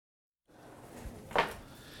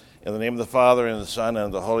In the name of the Father, and the Son,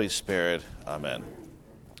 and the Holy Spirit. Amen.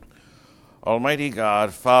 Almighty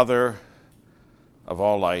God, Father of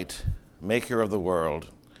all light, maker of the world,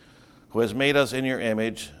 who has made us in your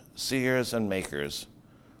image, seers and makers,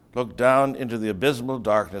 look down into the abysmal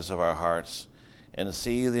darkness of our hearts and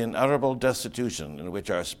see the unutterable destitution in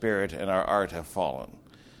which our spirit and our art have fallen,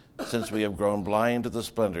 since we have grown blind to the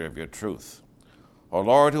splendor of your truth. O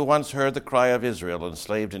Lord, who once heard the cry of Israel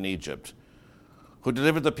enslaved in Egypt, who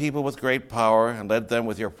delivered the people with great power and led them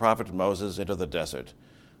with your prophet Moses into the desert,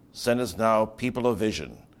 send us now people of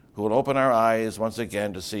vision, who will open our eyes once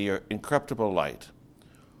again to see your incorruptible light.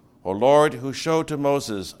 O Lord, who showed to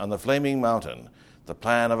Moses on the flaming mountain the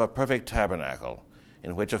plan of a perfect tabernacle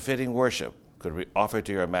in which a fitting worship could be offered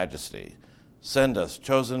to your majesty, send us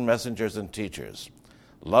chosen messengers and teachers,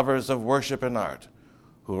 lovers of worship and art,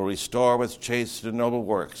 who will restore with chaste and noble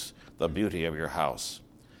works the beauty of your house.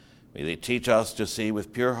 May they teach us to see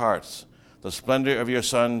with pure hearts the splendor of your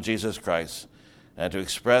Son, Jesus Christ, and to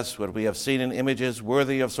express what we have seen in images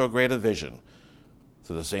worthy of so great a vision,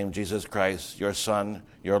 through the same Jesus Christ, your Son,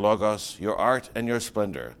 your Logos, your art, and your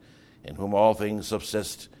splendor, in whom all things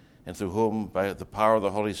subsist, and through whom, by the power of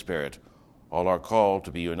the Holy Spirit, all are called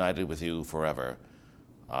to be united with you forever.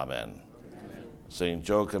 Amen. Amen. Saint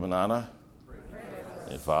Joachim and Anna,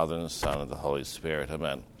 in the Father, and the Son, and the Holy Spirit.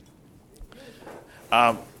 Amen.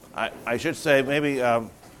 I should say maybe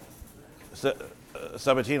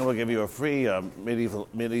Sabatino will give you a free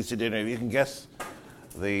Mid-Eastern dinner if you can guess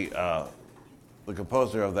the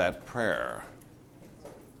composer of that prayer.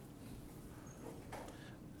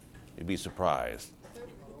 You'd be surprised.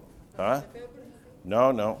 Huh?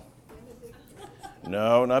 No,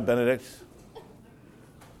 not Benedict.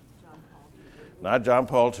 Not John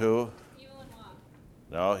Paul II.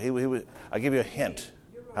 No, he I'll give you a hint.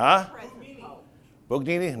 Huh?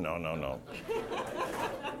 Bugnini? No.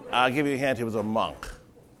 I'll give you a hint. He was a monk.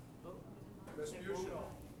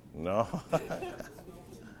 No.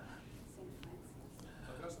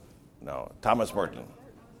 No. Thomas Merton.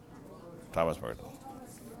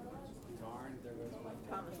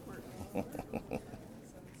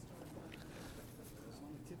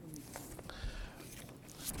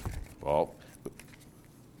 Well,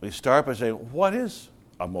 we start by saying, what is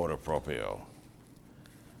a motu proprio?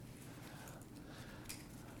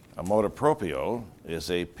 A motu proprio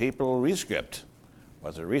is a papal rescript.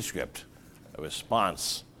 What's a rescript? A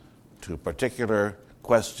response to a particular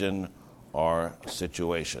question or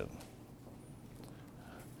situation.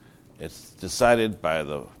 It's decided by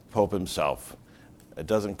the Pope himself. It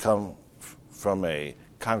doesn't come from a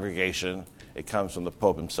congregation. It comes from the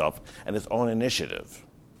Pope himself and his own initiative.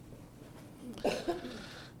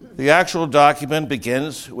 The actual document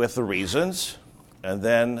begins with the reasons, and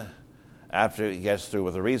then after he gets through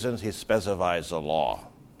with the reasons, he specifies the law.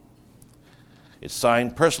 It's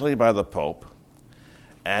signed personally by the Pope,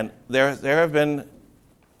 and there have been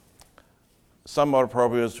some motu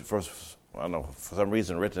proprios for some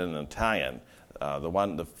reason written in Italian.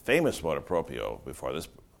 The famous motu proprio before this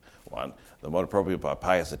one, the motu proprio by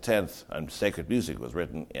Pius X on sacred music, was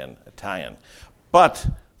written in Italian, but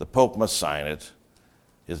the Pope must sign it,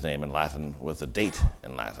 his name in Latin, with the date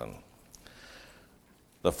in Latin.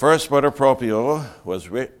 The first motu proprio was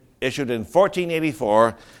issued in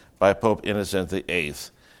 1484 by Pope Innocent VIII,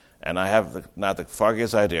 and I have not the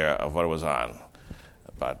foggiest idea of what it was on,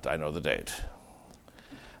 but I know the date.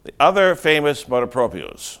 The other famous motu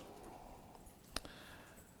proprios,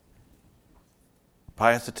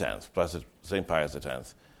 Pius X, Blessed St. Pius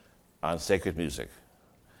X, on sacred music.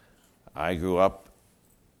 I grew up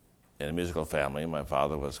in a musical family. My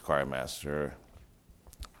father was choir master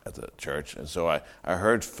at the church, and so I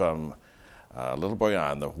heard from a little boy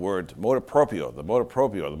on the word motu proprio, the motu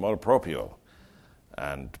proprio,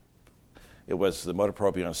 and it was the motu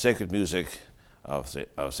proprio on sacred music of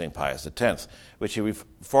St. Pius X, which he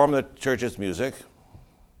reformed the church's music.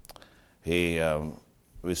 He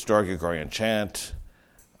restored Gregorian chant,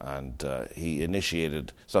 and he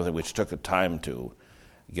initiated something which took a time to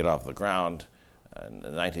get off the ground. And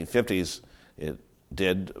in the 1950s, it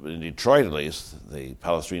did, in Detroit at least, the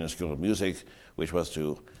Palestrina School of Music, which was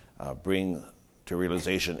to bring to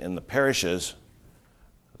realization in the parishes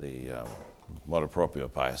the motu proprio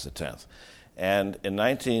of Pius X. And in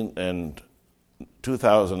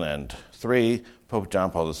 2003, Pope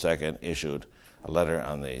John Paul II issued a letter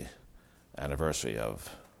on the anniversary of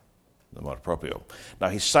the motu proprio. Now,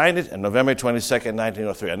 he signed it on November 22nd,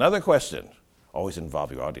 1903. Another question, always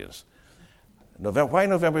involve your audience. Why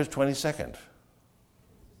November 22nd?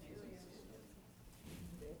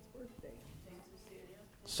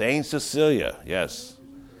 Saint Cecilia, yes.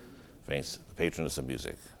 The patroness of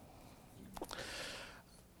music.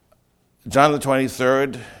 John the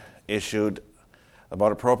 23rd issued a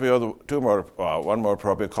motu proprio, one motu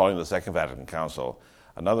proprio calling the Second Vatican Council,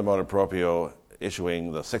 another motu proprio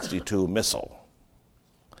issuing the 62 Missal.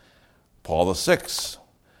 Paul VI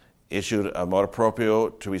issued a motu proprio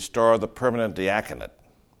to restore the permanent diaconate.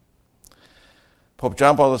 Pope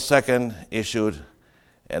John Paul II issued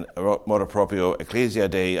a motu proprio Ecclesia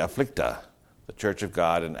Dei Afflicta, the Church of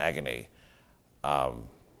God in Agony,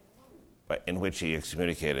 in which he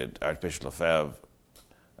excommunicated Archbishop Lefebvre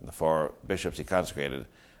and the 4 bishops he consecrated,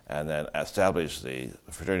 and then established the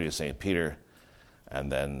Fraternity of St. Peter,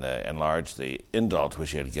 and then enlarged the indult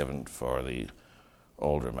which he had given for the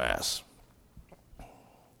older Mass.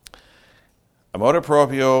 A motu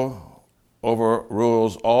proprio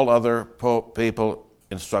overrules all other papal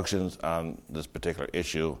instructions on this particular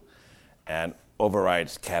issue and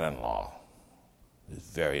overrides canon law. It's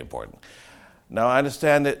very important. Now, I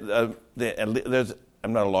understand that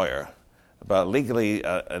I'm not a lawyer, but legally,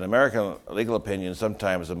 in American legal opinion,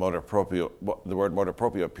 sometimes the word motu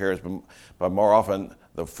proprio appears, but more often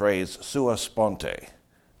the phrase sua sponte,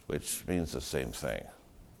 which means the same thing.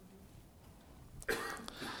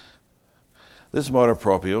 This motu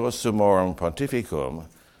proprio, Summorum Pontificum,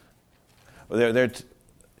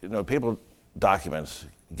 people documents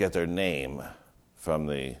get their name from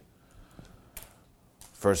the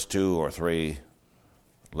first 2 or 3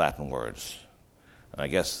 Latin words. And I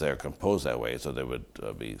guess they're composed that way, so there would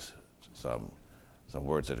be some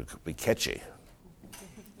words that could be catchy.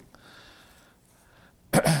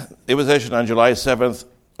 It was issued on July 7th,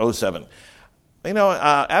 2007.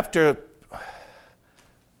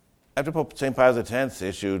 After Pope St. Pius X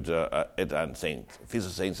issued it on Feast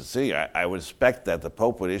of St. Cecilia, I would expect that the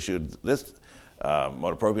Pope would issue this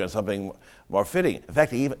motu proprio on something more fitting. In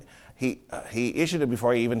fact, he issued it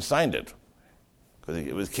before he even signed it,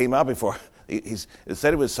 because it came out before. It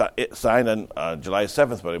said it was signed on July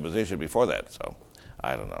 7th, but it was issued before that, so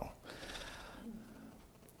I don't know.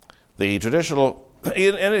 The traditional,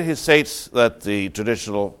 in it he states that the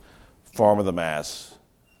traditional form of the Mass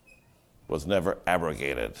was never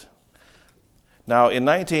abrogated. Now, in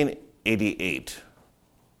 1988,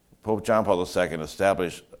 Pope John Paul II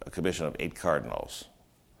established a commission of 8 cardinals.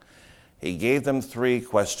 He gave them 3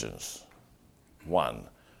 questions. 1,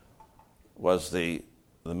 was the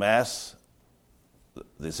Mass,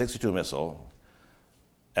 the 62 Missal,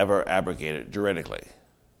 ever abrogated juridically?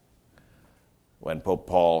 When Pope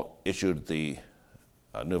Paul issued the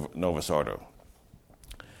Novus Ordo.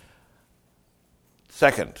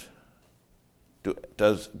 Second,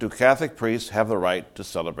 do Catholic priests have the right to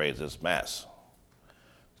celebrate this Mass?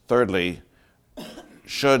 Thirdly,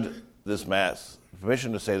 should this Mass,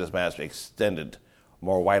 permission to say this Mass, be extended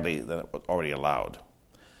more widely than it was already allowed?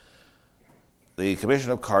 The Commission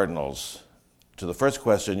of Cardinals, to the first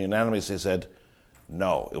question, unanimously said,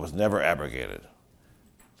 no, it was never abrogated.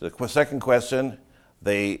 To the second question,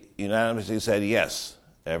 they unanimously said, yes,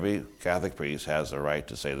 every Catholic priest has the right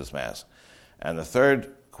to say this Mass. And the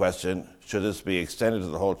third question, should this be extended to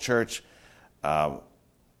the whole church?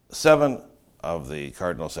 7 of the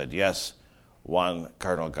cardinals said yes. 1,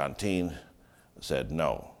 Cardinal Gantine, said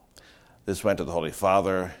no. This went to the Holy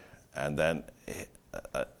Father, and then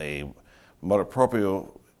a motu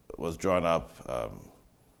proprio was drawn up,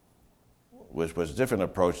 which was a different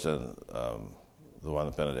approach than the one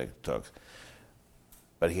that Benedict took.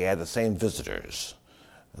 But he had the same visitors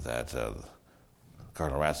that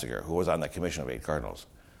Cardinal Ratzinger, who was on the commission of 8 cardinals.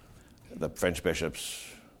 The French bishops,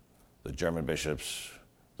 the German bishops,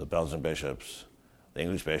 the Belgian bishops, the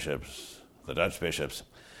English bishops, the Dutch bishops.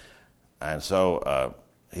 And so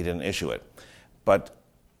he didn't issue it. But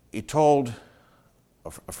he told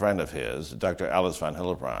a friend of his, Dr. Alice van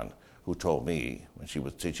Hillebrand, who told me when she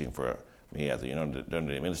was teaching for me at the Notre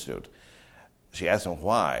Dame Institute, she asked him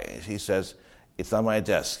why. He says, it's on my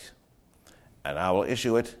desk, and I will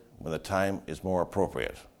issue it when the time is more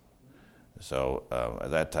appropriate. So at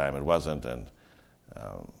that time it wasn't, and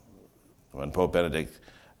when Pope Benedict,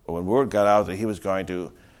 when word got out that he was going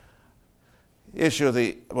to issue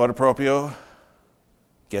the motu proprio,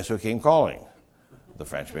 guess who came calling? The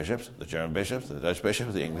French bishops, the German bishops, the Dutch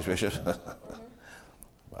bishops, the English bishops.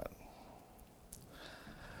 But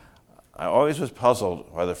I always was puzzled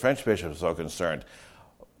why the French bishops were so concerned.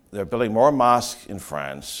 They're building more mosques in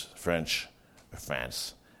France,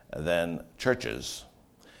 than churches.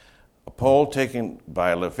 A poll taken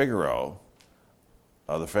by Le Figaro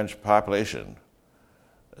of the French population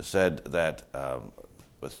said that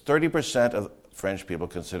 30% of French people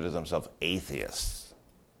consider themselves atheists.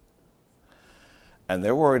 And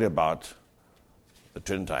they're worried about the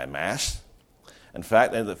Tridentine Mass, In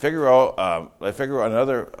fact, the Figaro,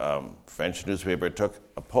 another French newspaper, took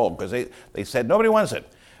a poll because they said nobody wants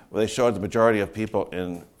it. Well, they showed the majority of people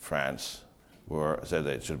in France said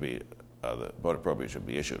that it should be the vote appropriate should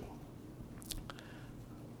be issued.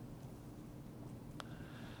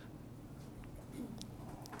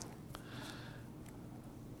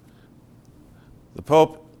 The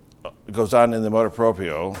Pope goes on in the motu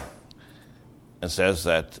proprio and says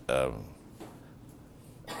that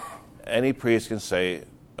any priest can say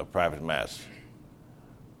a private mass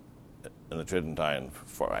in the Tridentine.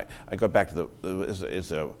 I go back to it's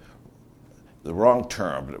the wrong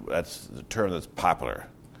term, but that's the term that's popular.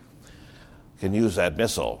 Can use that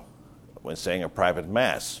missal when saying a private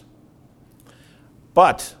mass.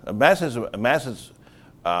 But every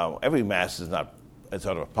mass is not. It's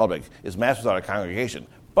sort of a public. Is mass without a congregation,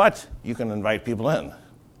 but you can invite people in.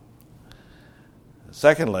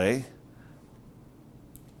 Secondly,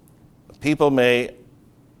 people may,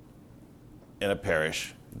 in a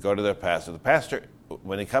parish, go to their pastor. The pastor,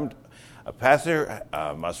 a pastor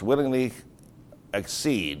must willingly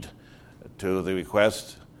accede to the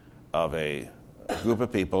request of a group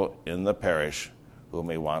of people in the parish who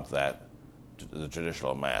may want the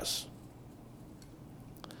traditional mass.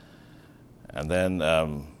 And then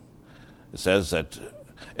it says that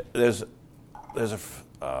there's a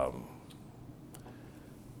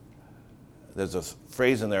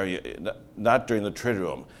phrase in there, not during the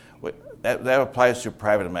Triduum. That applies to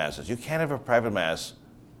private masses. You can't have a private mass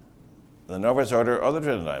in the Novus Order or the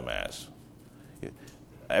Tridentine Mass.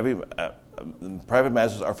 Private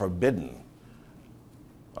masses are forbidden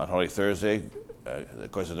on Holy Thursday.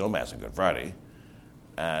 Of course, there's no mass on Good Friday,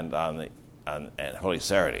 and on Holy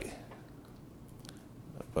Saturday.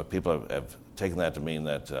 But people have taken that to mean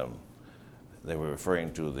that they were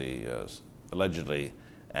referring to the allegedly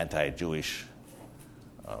anti-Jewish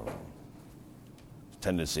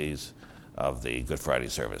tendencies of the Good Friday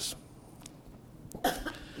service.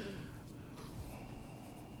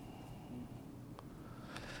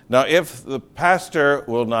 Now, if the pastor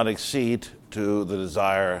will not accede to the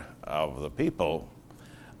desire of the people,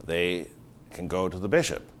 they can go to the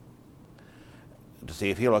bishop to see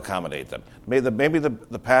if he'll accommodate them. Maybe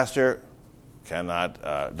the pastor cannot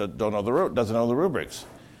doesn't know the rubrics,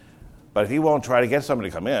 but if he won't try to get somebody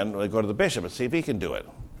to come in, they go to the bishop and see if he can do it.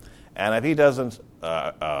 And if he doesn't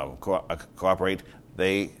cooperate,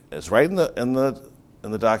 it's right in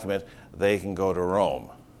the document. They can go to Rome,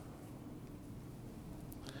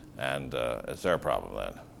 and it's their problem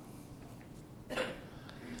then.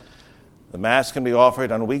 The Mass can be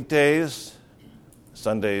offered on weekdays,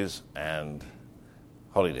 Sundays, and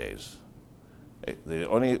holy days. The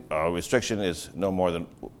only restriction is no more than,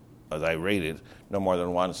 as I rated, no more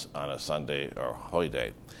than once on a Sunday or holy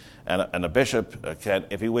day. And a bishop can,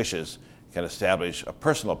 if he wishes, can establish a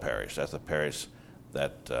personal parish. That's a parish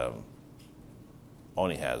that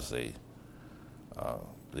only has the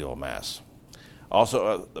old Mass.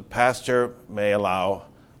 Also, the pastor may allow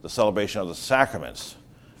the celebration of the sacraments,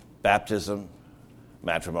 baptism,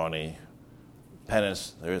 matrimony,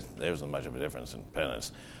 penance. There isn't much of a difference in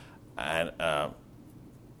penance, and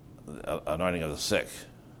anointing of the sick,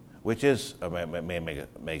 which is may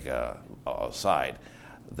make a aside.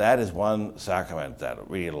 That is one sacrament that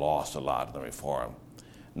really lost a lot in the Reform.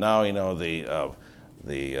 Now the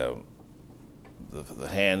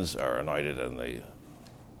hands are anointed and the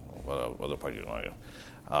other part you anointed,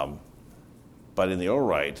 but in the old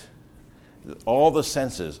rite, all the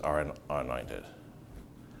senses are anointed.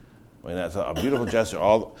 I mean, that's a beautiful gesture.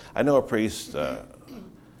 I know a priest,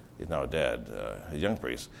 he's now dead, a young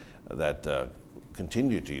priest, that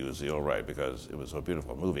continued to use the old rite because it was so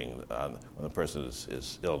beautiful, moving. When the person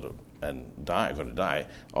is ill and going to die,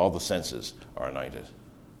 all the senses are anointed,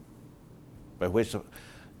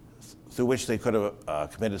 through which they could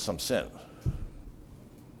have committed some sin.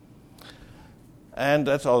 And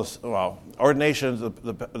that's all. Well, ordinations,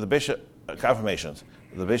 the bishop, confirmations,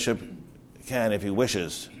 the bishop can, if he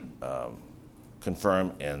wishes,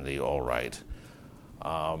 confirm in the old rite.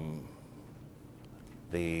 Or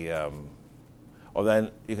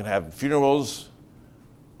then you can have funerals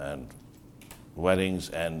and weddings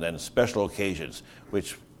and then special occasions,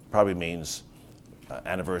 which probably means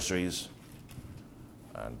anniversaries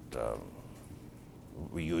and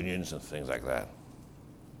reunions and things like that.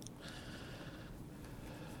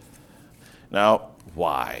 Now,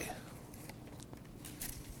 why?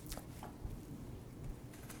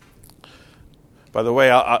 By the way,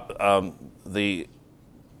 the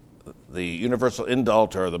Universal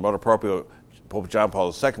Indult, or the motu proprio, Pope John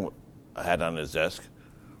Paul II had on his desk.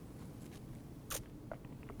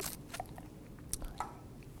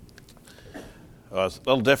 was a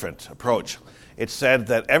little different approach. It said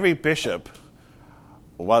that every bishop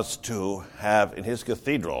was to have in his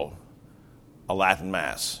cathedral a Latin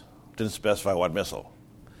Mass. Didn't specify what missal.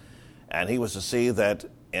 And he was to see that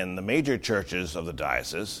in the major churches of the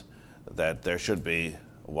diocese that there should be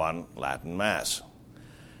one Latin Mass.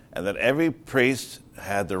 And that every priest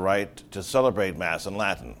had the right to celebrate Mass in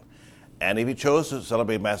Latin. And if he chose to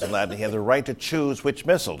celebrate Mass in Latin, he had the right to choose which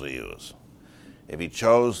missal to use. If he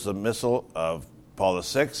chose the missal of Paul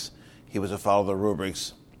VI, he was to follow the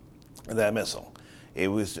rubrics of that missal.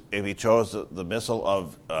 If he chose the missal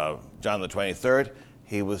of John the 23rd,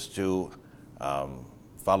 he was to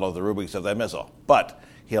follow the rubrics of that missal. But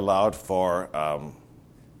he allowed for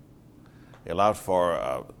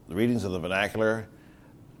the readings of the vernacular,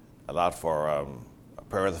 allowed for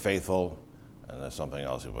prayer of the faithful, and there's something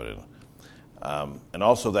else he put in. And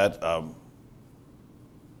also that a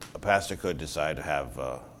pastor could decide to have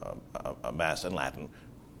a Mass in Latin,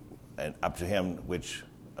 and up to him which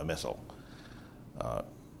a missal. It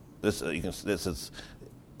was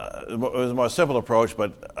a more simple approach,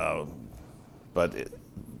 but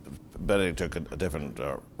Benedict took a different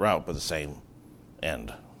route, but the same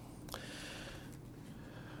end.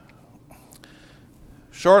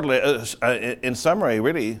 Shortly, in summary,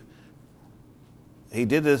 really, he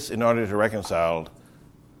did this in order to reconcile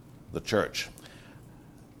the church.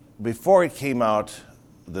 Before it came out,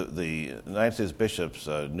 the United States Bishops'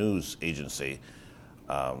 News Agency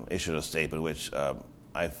issued a statement which I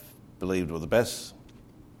believed was the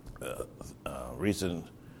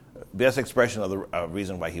best expression of the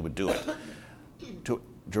reason why he would do it.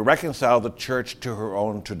 To reconcile the church to her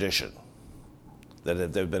own tradition. That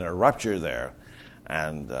if there had been a rupture there,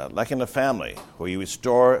 and like in a family, where you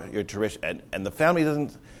restore your tradition, and the family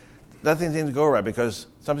nothing seems to go right because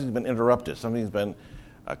something's been interrupted, something's been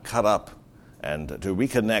cut up, and to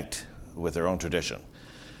reconnect with their own tradition.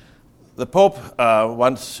 The Pope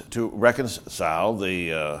wants to reconcile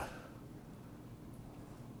the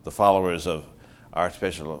followers of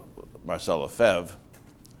Archbishop Marcel Lefebvre,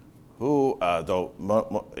 who,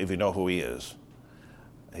 if you know who he is,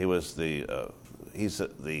 he was he's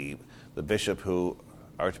the bishop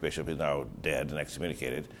Archbishop is now dead and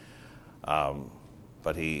excommunicated,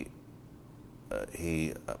 but he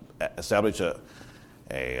established a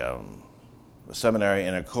seminary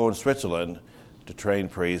in Aachen, Switzerland, to train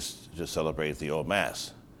priests to celebrate the Old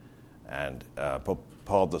Mass. And Pope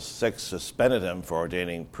Paul VI suspended him for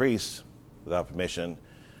ordaining priests without permission,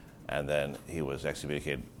 and then he was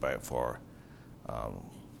excommunicated for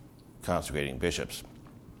consecrating bishops.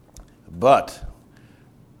 But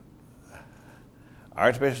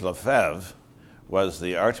Archbishop Lefebvre was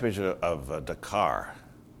the Archbishop of Dakar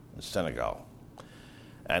in Senegal.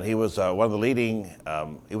 And he was one of the leading,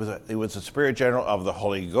 he was the Superior General of the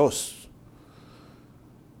Holy Ghost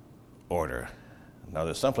order. Now,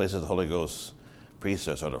 there's some places the Holy Ghost priests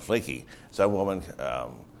are sort of flaky. Some woman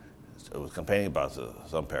was complaining about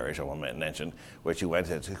some parish, a woman mentioned, where she went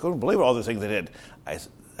and she couldn't believe all the things they did. I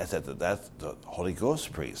said, that's the Holy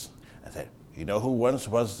Ghost priest. I said, you know who once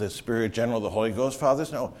was the Superior General of the Holy Ghost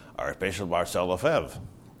Fathers? No, Archbishop Marcel Lefebvre.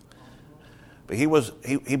 But he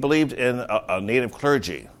believed in a native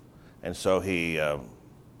clergy, and so he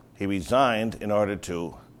resigned in order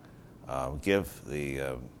to give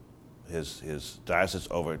his diocese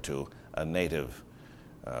over to a native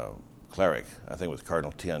cleric. I think it was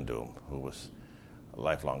Cardinal Tiandoum, who was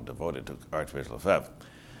lifelong devoted to Archbishop Lefebvre.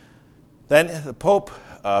 Then the Pope,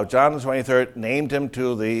 John the 23rd, named him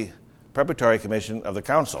to the Preparatory Commission of the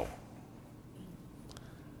Council.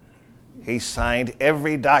 He signed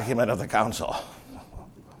every document of the Council,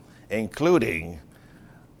 including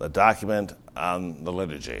the document on the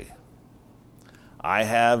liturgy. I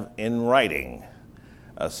have in writing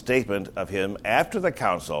a statement of him after the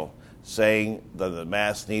Council saying that the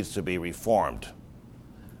Mass needs to be reformed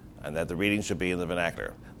and that the reading should be in the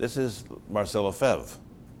vernacular. This is Marcel Lefebvre.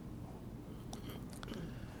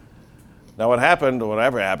 Now,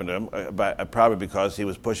 whatever happened to him, probably because he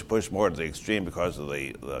was pushed more to the extreme because of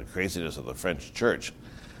the craziness of the French Church.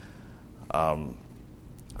 And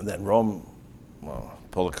then Rome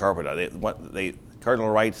pulled the carpet out. Cardinal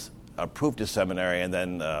Wright approved his seminary, and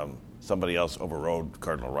then somebody else overrode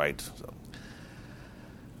Cardinal Wright. So.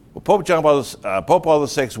 Well, Pope Paul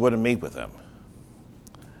VI wouldn't meet with him.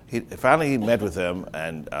 Finally, he met with him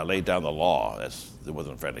and laid down the law. It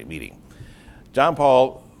wasn't a friendly meeting. John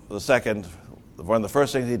Paul II, one of the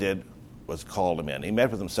first things he did was call him in. He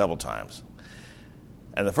met with him several times.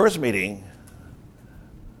 And the first meeting,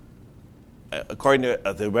 according to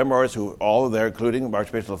the memoirs, who all are there, including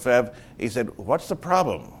Archbishop Lefebvre, he said, "What's the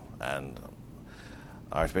problem?" And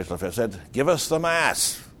Archbishop Lefebvre said, "Give us the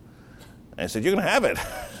Mass." And he said, "You can have it."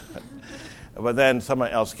 But then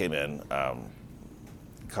someone else came in,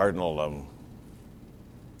 Cardinal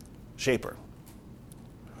Shaper,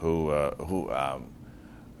 who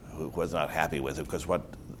was not happy with it because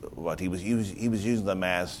what he was using the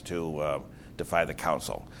Mass to defy the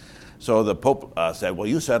council. So the Pope said, "Well,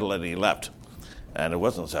 you settle it," and he left. And it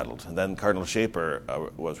wasn't settled. And then Cardinal Shaper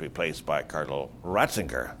was replaced by Cardinal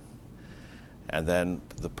Ratzinger. And then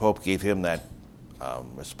the Pope gave him that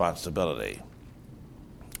responsibility.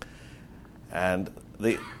 And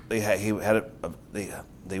they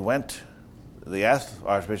asked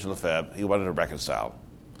Archbishop Lefebvre, he wanted to reconcile.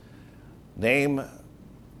 Name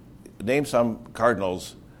some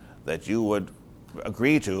cardinals that you would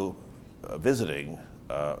agree to official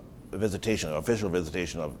visitation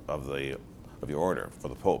of your order for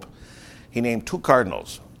the Pope. He named 2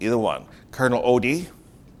 cardinals, either one, Cardinal Odie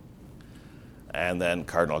and then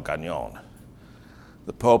Cardinal Gagnon.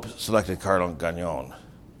 The Pope selected Cardinal Gagnon,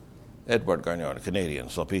 Edward Gagnon, a Canadian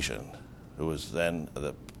Sulpician, who was then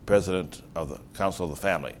the president of the Council of the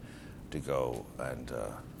Family, to go and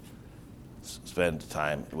spend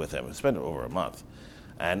time with him. He spent over a month.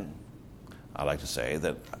 And I like to say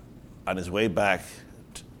that on his way back,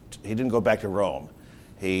 he didn't go back to Rome.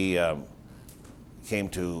 He came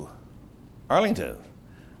to Arlington,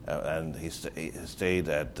 and he stayed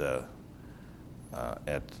at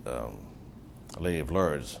Lady of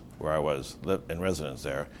Lourdes, where I was in residence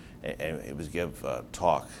there, and he would give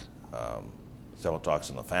several talks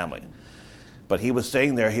in the family. But he was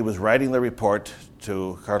staying there. He was writing the report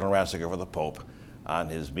to Cardinal Ratzinger for the Pope on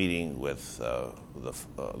his meeting with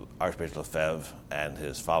Archbishop Lefebvre and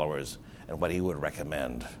his followers and what he would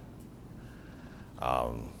recommend.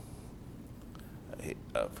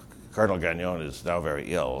 Cardinal Gagnon is now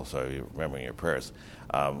very ill, so you're remembering your prayers.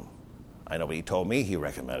 I know what he told me he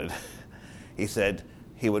recommended. He said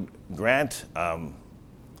he would grant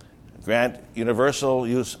universal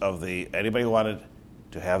use of anybody who wanted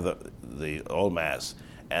to have the old Mass,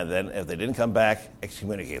 and then if they didn't come back,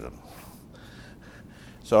 excommunicate them.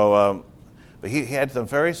 So, but he had some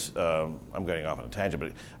very, I'm getting off on a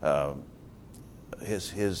tangent, but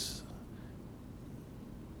his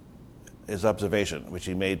observation, which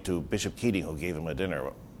he made to Bishop Keating, who gave him a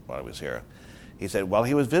dinner while I was here. He said, while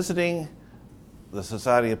he was visiting the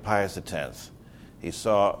Society of Pius X, he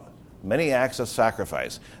saw many acts of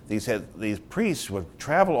sacrifice. These priests would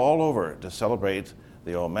travel all over to celebrate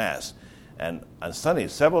the old Mass, and on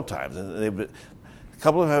Sundays several times. And a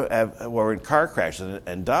couple of them were in car crashes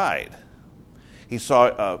and died. He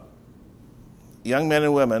saw young men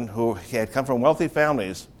and women who had come from wealthy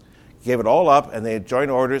families, gave it all up, and they had joined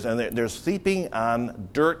orders, and they're sleeping on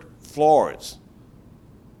dirt floors.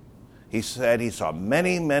 He said he saw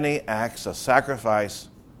many, many acts of sacrifice,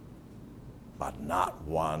 but not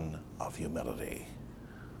one of humility.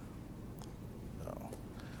 So,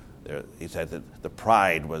 he said that the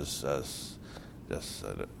pride was just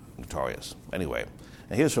notorious. Anyway,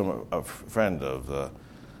 and here's from a friend of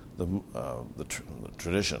the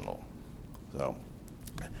traditional. So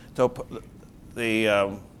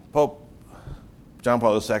the Pope John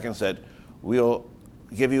Paul II said, "We'll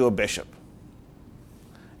give you a bishop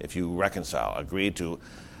if you reconcile, agree to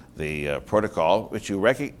the protocol, which you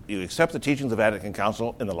accept the teachings of the Vatican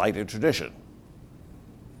Council in the light of tradition."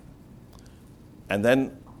 And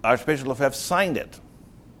then Archbishop Lefebvre signed it.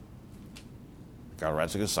 Cardinal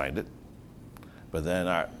Ratzinger signed it, but then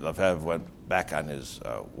Lefebvre went back on his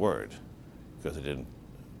word because he didn't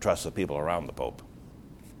trust the people around the Pope.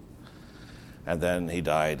 And then he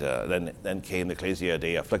died. Then came the Ecclesia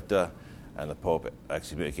Dei Afflicta, and the Pope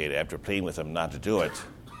excommunicated after pleading with him not to do it.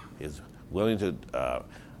 He's willing to,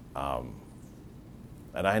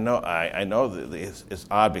 and I know that it's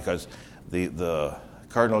odd because the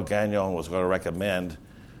Cardinal Gagnon was going to recommend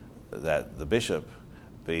that the bishop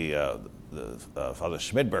be Father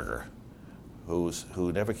Schmidberger,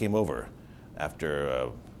 who never came over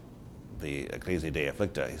after the Ecclesia Dei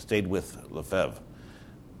Afflicta. He stayed with Lefebvre.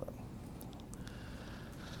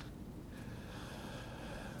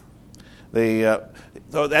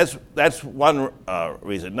 So that's one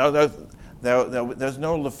reason. No, there's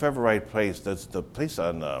no Lefebvreite place. That's the place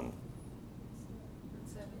on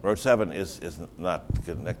Road 7 is not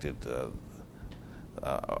connected. When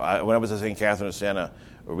I was at St. Catherine of Siena,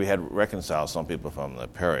 we had reconciled some people from the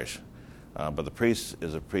parish, but the priest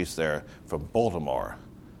is a priest there from Baltimore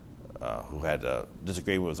who had a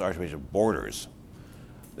disagreement with Archbishop Borders,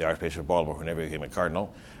 the Archbishop of Baltimore, who never became a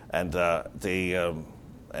cardinal, and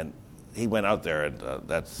he went out there, and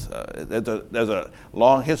there's a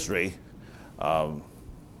long history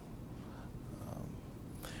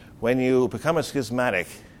when you become a schismatic,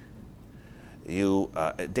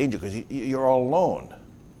 danger, because you're all alone.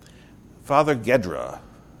 Father Gedra,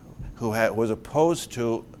 who was opposed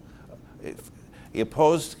to, he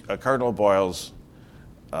opposed Cardinal Boyle's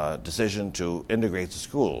decision to integrate the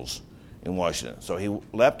schools in Washington. So he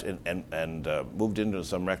left and moved into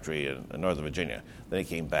some rectory in Northern Virginia. Then he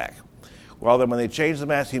came back. Well, then when they changed the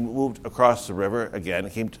Mass, he moved across the river again.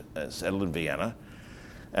 He came to settled in Vienna,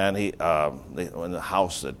 and he in the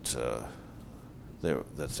house that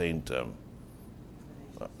Saint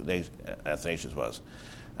Athanasius was.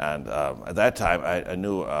 And at that time, I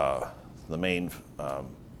knew the main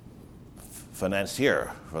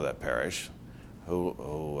financier for that parish,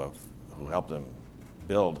 who helped him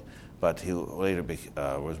build, but he later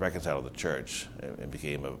was reconciled to the church and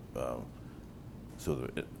became through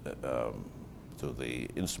the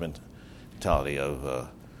instrumentality of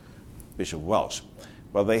Bishop Welch.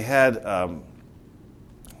 Well, they had,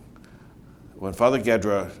 when Father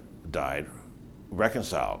Gedra died,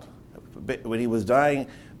 reconciled. When he was dying,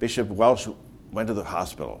 Bishop Welch went to the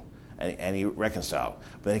hospital and he reconciled.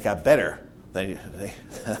 But then he got better. Then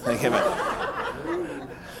he came out.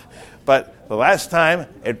 But the last time,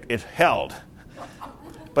 it held.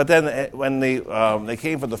 But then when they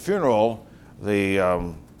came for the funeral,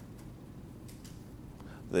 the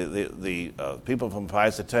people from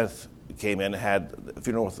Pius X came in and had the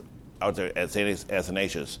funeral out there at St.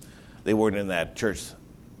 Athanasius. They weren't in that church.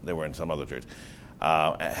 They were in some other church.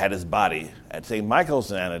 Had his body. At St.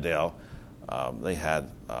 Michael's in Annandale, they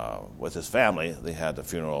had, with his family, they had the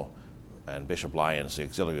funeral, and Bishop Lyons, the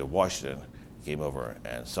auxiliary of Washington, came over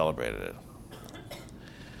and celebrated it.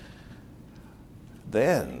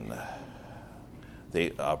 Then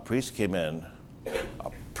the priest came in,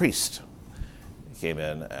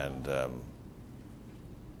 and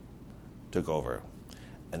took over.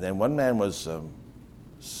 And then one man was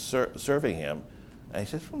serving him, and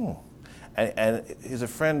he said, And he's a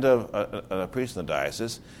friend of a priest in the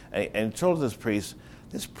diocese, and he told this priest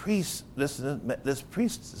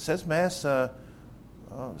says Mass.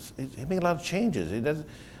 He made a lot of changes. He doesn't.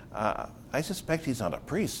 I suspect he's not a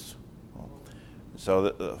priest. So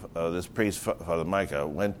this priest, Father Micah,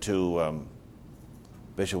 went to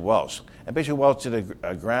Bishop Welch, and Bishop Welch did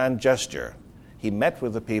a grand gesture. He met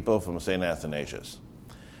with the people from St. Athanasius,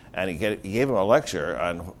 and he gave him a lecture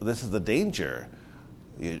on this is the danger.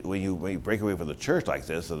 When you break away from the church like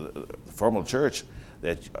this, the formal church,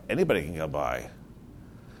 that anybody can come by.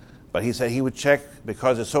 But he said he would check,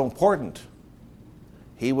 because it's so important,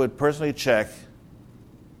 he would personally check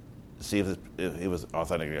to see if he was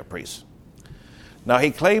authentically a priest. Now,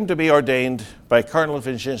 he claimed to be ordained by Cardinal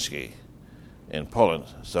Wyszynski in Poland,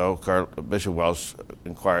 so Bishop Welch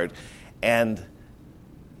inquired, and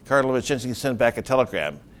Cardinal Wyszynski sent back a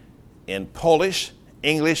telegram in Polish,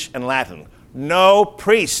 English, and Latin. No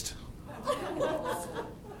priest.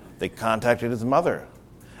 They contacted his mother,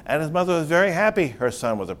 and his mother was very happy her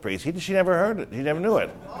son was a priest. She never heard it. He never knew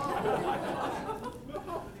it.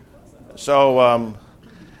 So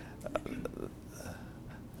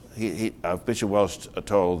Bishop Welch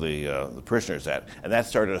told the parishioners that, and that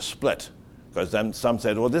started a split, because then some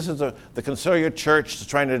said, "Well, this is the conciliar church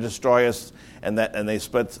trying to destroy us," and they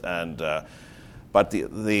split. And but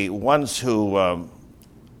the ones who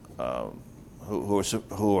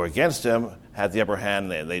were against him had the upper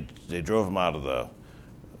hand. They drove him out of the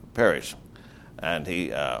parish, and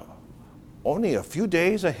he only a few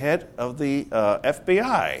days ahead of the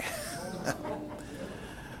FBI,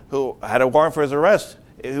 who had a warrant for his arrest.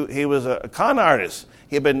 He was a con artist.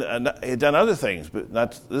 He'd done other things, but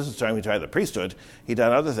not this is the time he tried the priesthood. He'd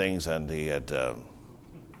done other things, and he had.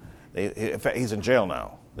 In fact, he's in jail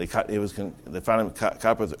now. They found him caught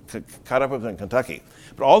up with him in Kentucky.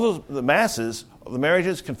 But all the masses, the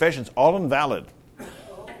marriages, confessions, all invalid.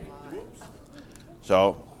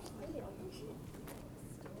 So.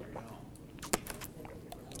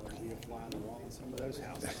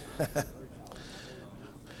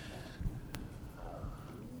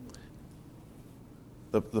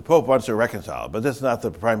 The Pope wants to reconcile, but that's not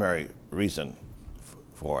the primary reason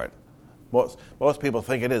for it. Most people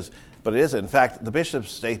think it is, but it isn't. In fact, the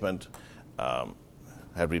bishop's statement, the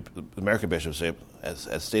American bishop has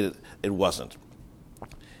stated it wasn't.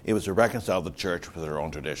 It was to reconcile the church with her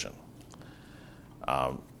own tradition.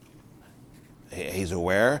 He's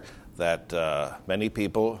aware that many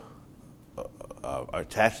people are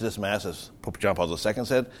attached to this Mass, as Pope John Paul II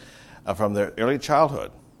said, from their early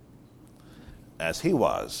childhood. As he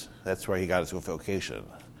was. That's where he got his vocation.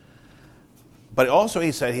 But also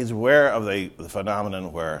he said he's aware of the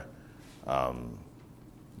phenomenon where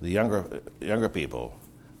the younger people,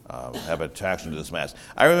 have attraction to this Mass.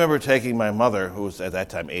 I remember taking my mother, who was at that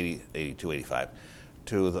time 82, 85,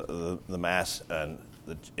 to the Mass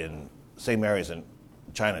in St. Mary's in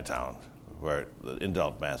Chinatown, where the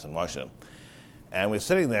Indult Mass in Washington. And we were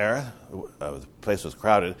sitting there, the place was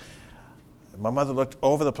crowded. My mother looked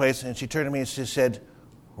over the place and she turned to me and she said,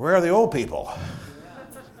 "Where are the old people?"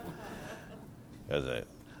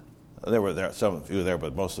 There were some few there,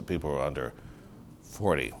 but most of the people were under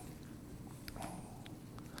 40.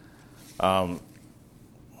 And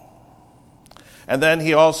then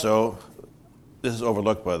he also, this is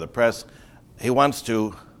overlooked by the press, he wants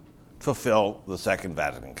to fulfill the Second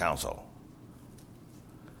Vatican Council,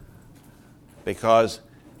 because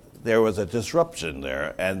there was a disruption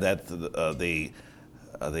there, and that to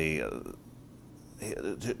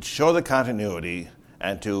show the continuity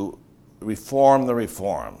and to reform the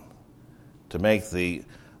reform, to make the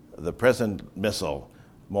present missal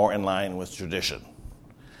more in line with tradition.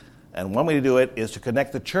 And one way to do it is to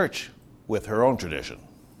connect the church with her own tradition.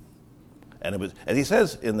 And he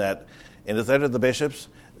says in his letter to the bishops,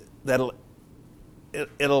 that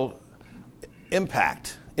it'll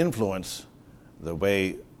influence the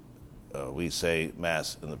way we say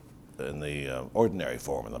Mass in the ordinary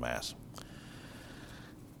form of the Mass.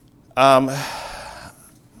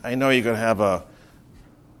 I know you're going to have a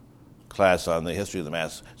class on the history of the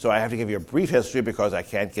Mass, so I have to give you a brief history because I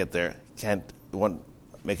won't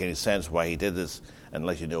make any sense why he did this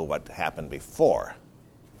unless you know what happened before.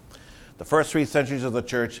 The first 3 centuries of the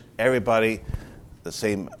Church, everybody, the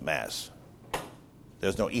same Mass.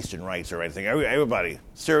 There's no Eastern rites or anything. Everybody,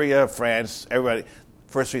 Syria, France, everybody,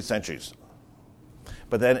 first 3 centuries.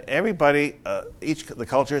 But then everybody, the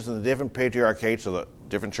cultures in the different patriarchates of the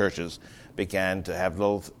different churches began to have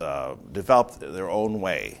develop their own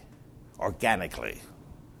way, organically.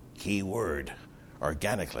 Key word,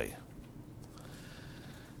 organically.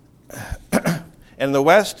 In the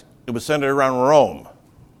West, it was centered around Rome.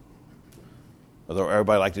 Although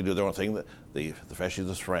everybody liked to do their own thing, especially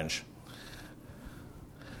the French.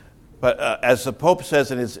 But as the Pope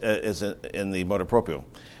says in the Motu Proprio,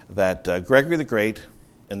 that Gregory the Great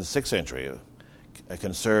in the 6th century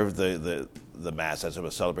conserved the Mass as it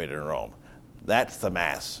was celebrated in Rome. That's the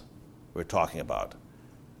Mass we're talking about.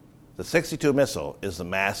 The 62 Missal is the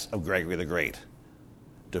Mass of Gregory the Great,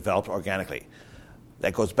 developed organically.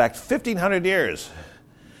 That goes back 1,500 years.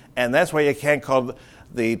 And that's why you can't call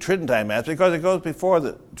the Tridentine Mass, because it goes before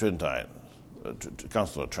the Tridentine,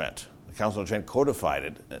 Council of Trent. The Council of Trent codified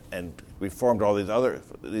it and reformed all the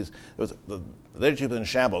liturgy was in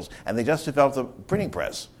shambles, and they just developed the printing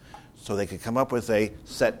press so they could come up with a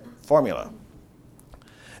set formula.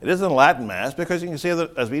 It isn't a Latin Mass because you can see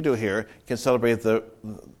that, as we do here, can celebrate the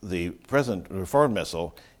present Reformed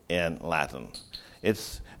Missal in Latin.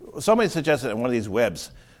 Somebody suggested on one of these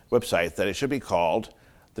websites that it should be called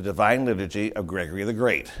the Divine Liturgy of Gregory the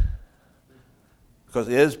Great, because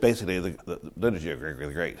it is basically the liturgy of Gregory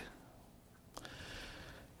the Great.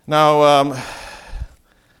 Now,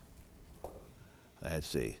 let's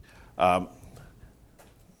see. The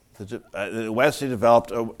West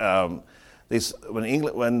developed when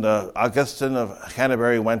Augustine of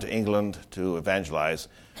Canterbury went to England to evangelize.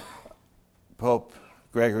 Pope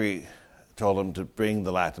Gregory told him to bring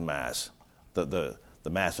the Latin Mass, the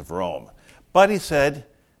Mass of Rome. But he said,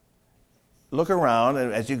 look around,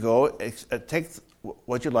 and as you go, take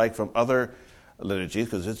what you like from other liturgies,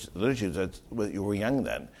 because it's liturgies that you were young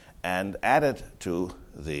then, and add it to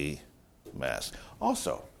the Mass.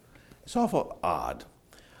 Also, it's awful odd.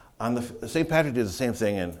 St. Patrick did the same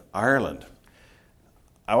thing in Ireland.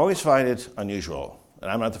 I always find it unusual,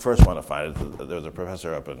 and I'm not the first one to find it. There was a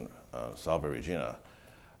professor up in Salve Regina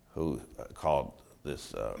who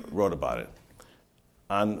wrote about it.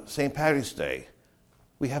 On St. Patrick's Day,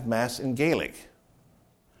 we have Mass in Gaelic.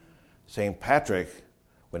 St. Patrick,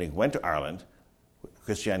 when he went to Ireland,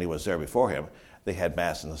 Christianity was there before him, they had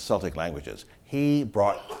Mass in the Celtic languages. He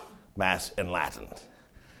brought Mass in Latin.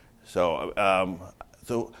 So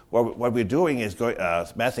what we're doing is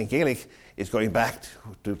Mass in Gaelic is going back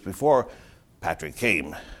to before Patrick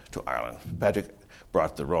came to Ireland. Patrick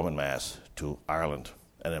brought the Roman Mass to Ireland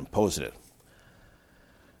and imposed it.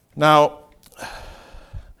 Now,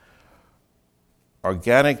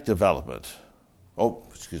 organic development.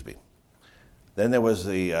 Then there was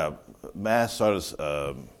the Mass sort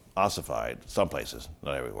of ossified, some places,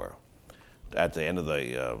 not everywhere, at the end of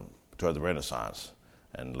toward the Renaissance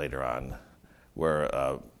and later on, where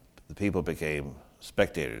the people became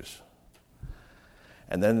spectators.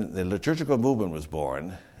 And then the liturgical movement was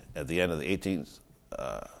born at the end of the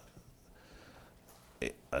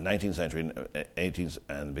 19th century, 18th,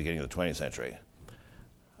 and the beginning of the 20th century.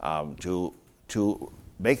 to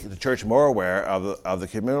make the church more aware of the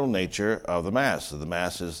communal nature of the Mass. So the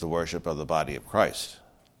Mass is the worship of the body of Christ.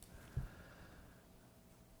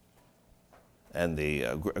 And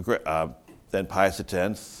then Pius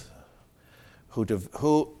X, who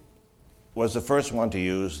was the first one to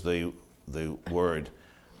use the word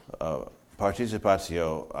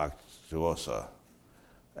participatio actuosa,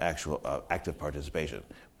 active participation.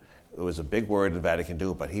 It was a big word in Vatican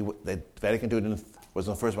II, but Vatican II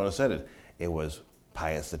wasn't the first one who said it. It was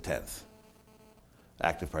Pius X,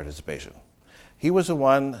 active participation. He was the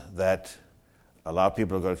one that allowed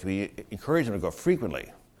people to go to communion, encouraged them to go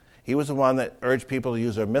frequently. He was the one that urged people to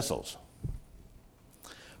use their missals.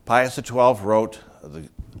 Pius XII wrote the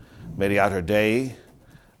Mediator Dei,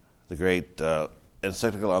 the great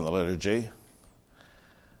encyclical on the liturgy,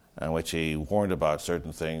 in which he warned about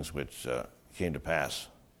certain things which came to pass.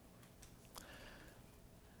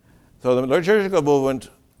 So the liturgical movement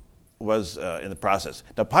was in the process.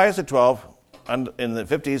 Now Pius XII, in the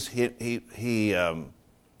 50s,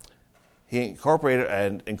 he incorporated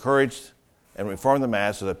and encouraged and reformed the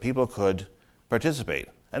Mass so that people could participate,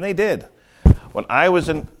 and they did. When I was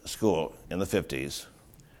in school in the 50s,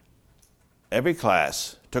 every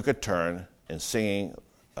class took a turn in singing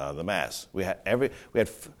the Mass. We had every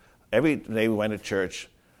day we went to church,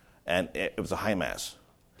 and it was a high Mass.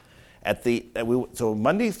 So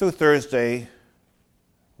Monday through Thursday,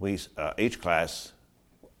 each class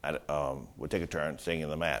would take a turn singing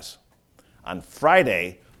the Mass. On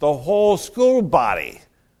Friday, the whole school body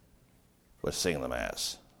was singing the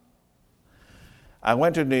Mass. I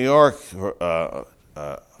went to New York for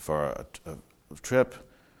a trip.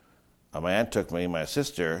 My aunt took me and my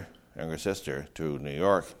younger sister, to New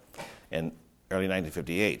York in early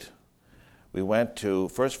 1958. We went to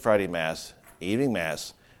First Friday Mass, evening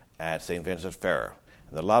Mass, at St. Vincent Ferrer.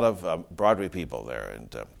 And a lot of Broadway people there, and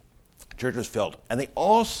the church was filled. And they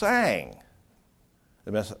all sang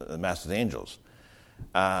the Mass of the Angels.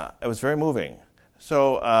 It was very moving.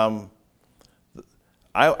 So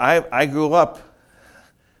I grew up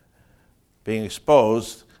being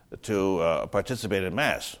exposed to participate in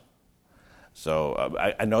Mass. So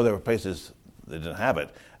I know there were places that didn't have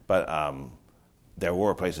it, but there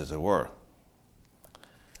were places that were.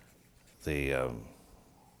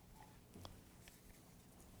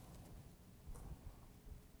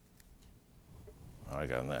 I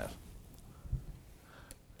got on that.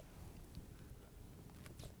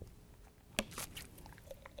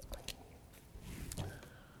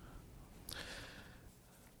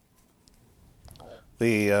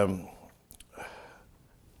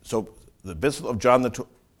 So the Bishop of John the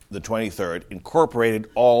 23rd incorporated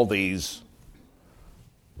all these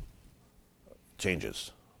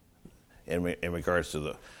changes in regards to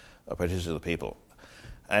the participation of the people.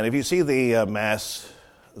 And if you see the Mass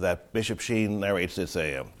that Bishop Sheen narrates, it's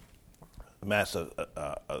a Mass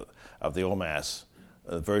of the Old Mass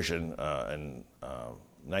version in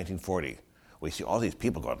 1940. We see all these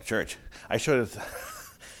people going to church. I showed it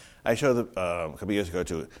a couple of years ago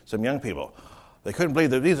to some young people. They couldn't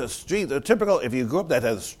believe that these are streets. They're typical. If you grew up that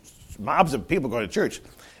has mobs of people going to church,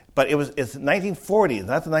 but it's 1940,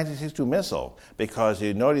 not the 1962 Missal, because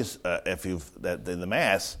you notice that in the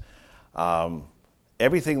Mass,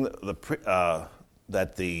 everything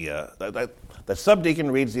that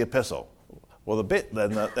subdeacon reads the epistle. Well,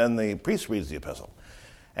 then the priest reads the epistle.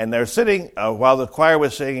 And they're sitting while the choir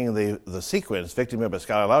was singing the sequence, Victim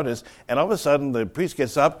Pascale Laudes, and all of a sudden the priest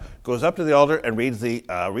gets up, goes up to the altar, and reads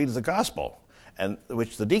the gospel, and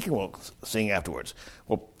which the deacon will sing afterwards.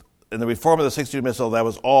 Well, in the reform of the 62 Missal, that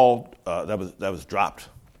was all that was dropped.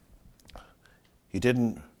 He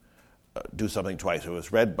didn't do something twice. It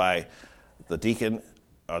was read by the deacon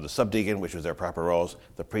or the subdeacon, which was their proper roles.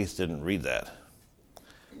 The priest didn't read that.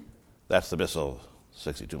 That's the Missal,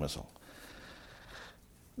 62 Missal.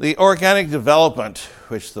 The organic development,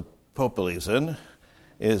 which the Pope believes in,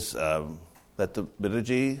 is that the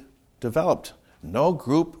liturgy developed. No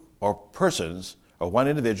group or persons or one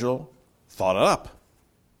individual thought it up.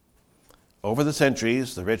 Over the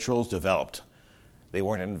centuries, the rituals developed. They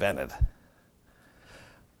weren't invented.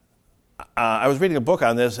 I was reading a book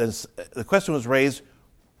on this, and the question was raised,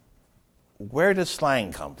 where does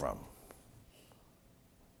slang come from?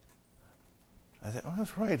 I said, oh,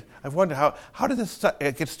 that's right. I've wondered how did this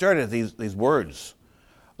get started, these words,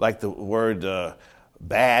 like the word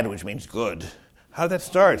bad, which means good. How did that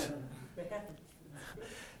start?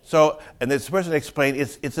 So, and this person explained,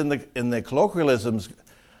 it's in the colloquialisms,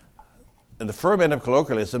 in the ferment of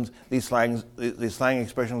colloquialisms, these slang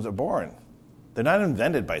expressions are born. They're not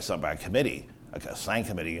invented by a committee, like a slang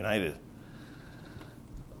committee united.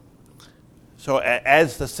 So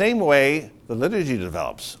as the same way the liturgy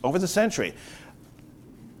develops over the century,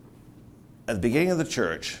 at the beginning of the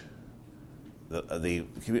church, the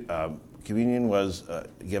communion was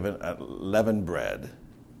given leavened bread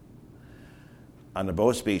under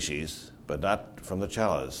both species, but not from the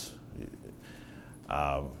chalice. They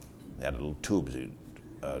had little tubes you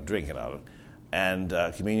drink it out of, and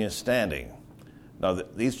communion standing. Now,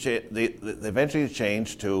 they eventually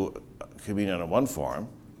changed to communion in one form,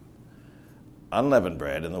 unleavened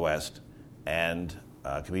bread in the West, and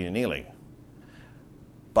communion kneeling.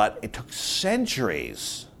 But it took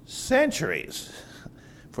centuries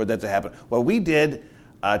for that to happen. Well, we did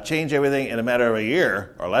change everything in a matter of a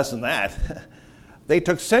year, or less than that. They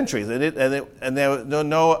took centuries, and there was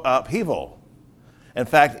no upheaval. In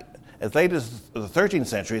fact, as late as the 13th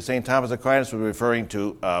century, St. Thomas Aquinas was referring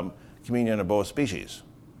to communion of both species.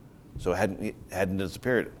 So it hadn't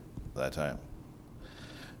disappeared at that time.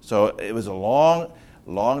 So it was a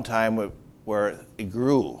long time where it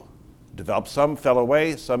grew, developed. Some fell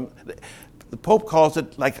away, some... The Pope calls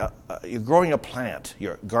it like you're growing a plant.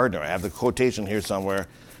 You're a gardener. I have the quotation here somewhere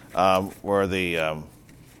where the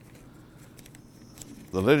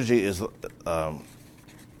liturgy is... here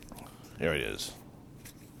it is.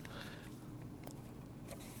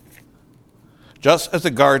 Just as the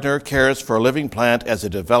gardener cares for a living plant as it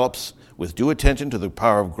develops with due attention to the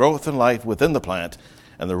power of growth and life within the plant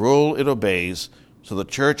and the rule it obeys, so the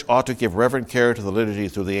Church ought to give reverent care to the liturgy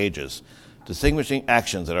through the ages, distinguishing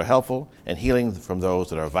actions that are helpful and healing from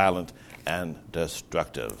those that are violent and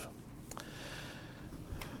destructive.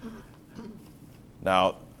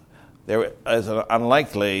 Now, there is an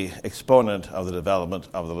unlikely exponent of the development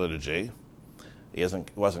of the liturgy. He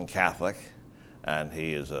wasn't Catholic, and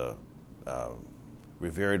he is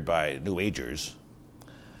revered by New Agers.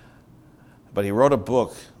 But he wrote a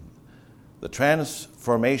book, The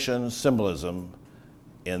Transformation Symbolism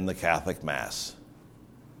in the Catholic Mass,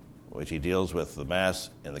 which he deals with the Mass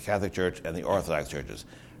in the Catholic Church and the Orthodox churches.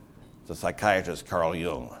 The psychiatrist Carl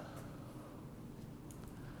Jung.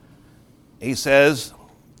 He says,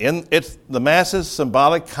 the Mass's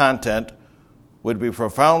symbolic content would be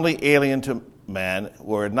profoundly alien to man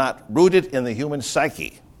were it not rooted in the human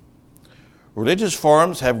psyche. Religious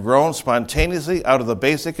forms have grown spontaneously out of the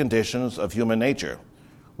basic conditions of human nature,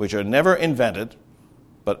 which are never invented,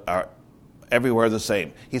 but are everywhere the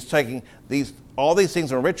same. He's taking all these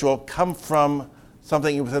things in ritual come from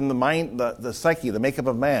something within the mind, the psyche, the makeup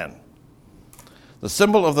of man. The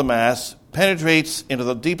symbol of the Mass penetrates into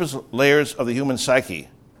the deepest layers of the human psyche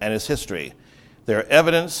and its history. They are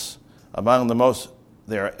evidently among the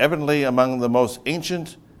most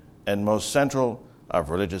ancient and most central of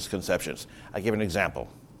religious conceptions. I give an example.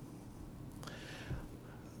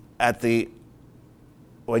 At a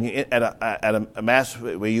Mass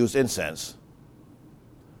we use incense.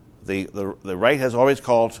 The rite has always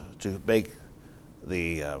called to make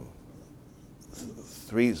the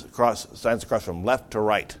three signs across from left to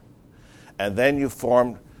right, and then you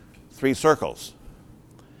form three circles.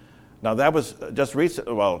 Now that was just recent.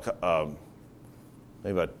 Well,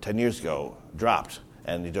 maybe about 10 years ago, dropped,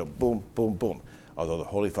 and you do boom, boom, boom. Although the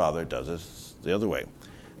Holy Father does this the other way.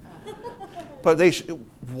 But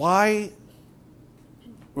why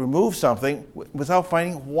remove something without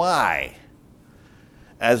finding why?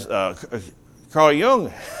 As Carl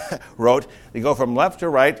Jung wrote, they go from left to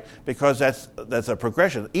right because that's a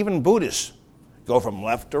progression. Even Buddhists go from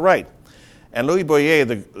left to right. And Louis Boyer,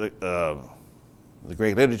 the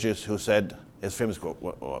great liturgist, who said his famous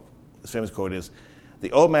quote is,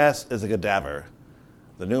 "The old Mass is a cadaver.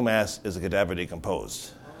 The new Mass is a cadaver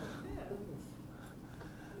decomposed."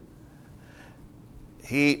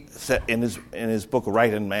 He said in his book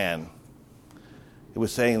Right and Man, he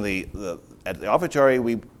was saying at the offertory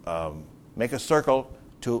we make a circle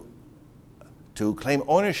to claim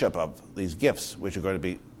ownership of these gifts, which are going to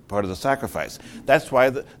be part of the sacrifice. That's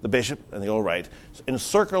why the bishop and the old rite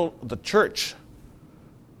encircle the church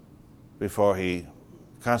before he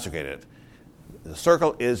consecrated it. The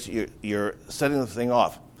circle is you're setting the thing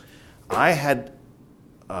off. I had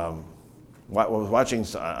was watching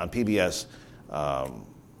on PBS a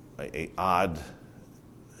odd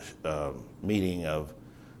meeting of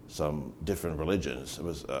some different religions. It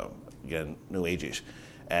was again New Age-ish,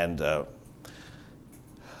 and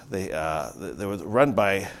they were run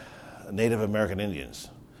by Native American Indians.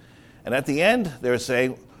 And at the end, they were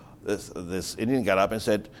saying this Indian got up and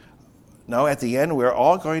said, "No, at the end, we're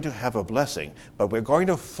all going to have a blessing, but we're going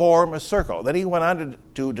to form a circle." Then he went on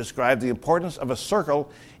to describe the importance of a circle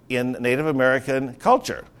in Native American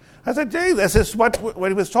culture. I said, "Hey, this is what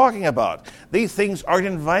he was talking about. These things aren't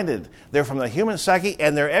invented. They're from the human psyche,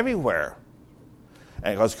 and they're everywhere."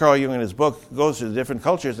 And because Carl Jung in his book goes to the different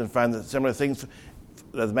cultures and finds that similar things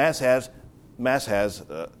that the Mass has,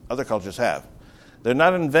 other cultures have. They're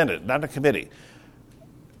not invented, not a committee.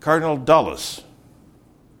 Cardinal Dulles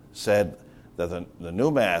said that the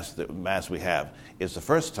new Mass, the Mass we have, is the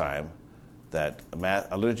first time that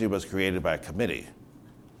a liturgy was created by a committee.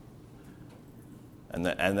 And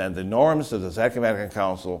then the norms that the Second Vatican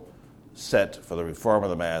Council set for the reform of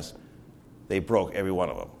the Mass, they broke every one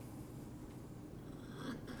of them.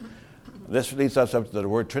 This leads us up to the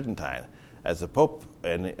word Tridentine. As the Pope,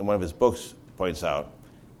 in one of his books, points out,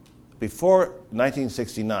 before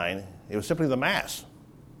 1969, it was simply the Mass.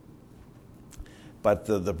 But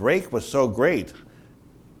the break was so great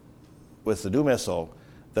with the new Missal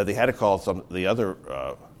that they had to call the other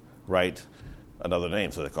rite another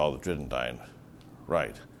name, so they called it the Tridentine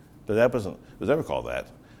Rite. But that was never called that.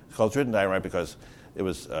 It's called Tridentine Rite because it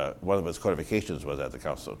was one of its codifications was at the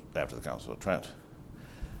council after the Council of Trent.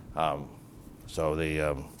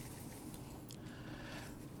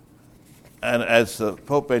 And as the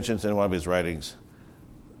Pope mentions in one of his writings,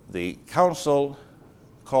 the Council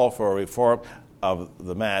called for a reform of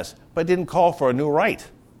the Mass, but didn't call for a new rite.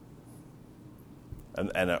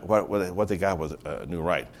 And what they got was a new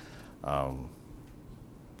rite. And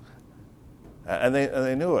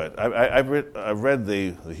they knew it. I've read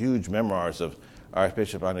the huge memoirs of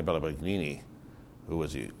Archbishop Annibale Bagnini, who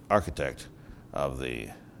was the architect of the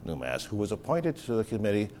new Mass, who was appointed to the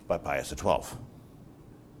committee by Pius XII.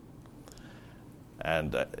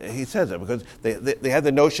 And he says that because they had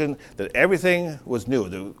the notion that everything was new,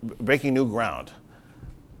 they were breaking new ground.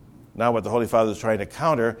 Now what the Holy Father is trying to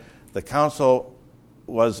counter, the council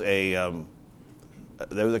was there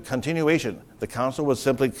was a continuation. The council was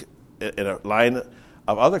simply in a line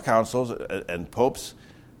of other councils and popes,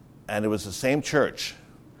 and it was the same church.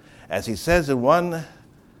 As he says in one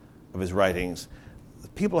of his writings,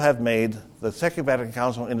 people have made the Second Vatican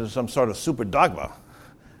Council into some sort of super dogma,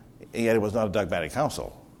 and yet it was not a dogmatic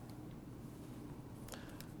council.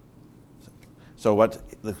 So what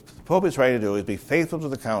the Pope is trying to do is be faithful to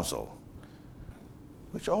the council,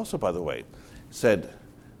 which also, by the way, said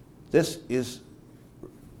this is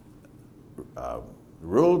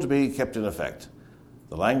rule to be kept in effect.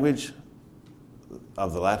 The language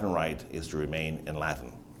of the Latin Rite is to remain in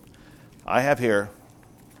Latin. I have here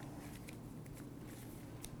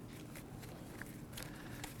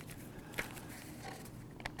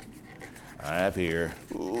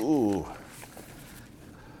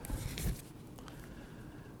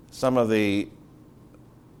some of the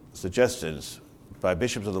suggestions by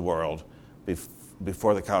bishops of the world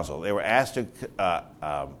before the council. They were asked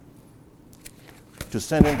to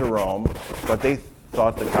send into Rome what they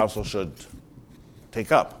thought the council should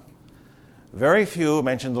take up. Very few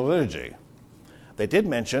mentioned the liturgy. They did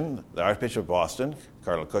mention, the Archbishop of Boston,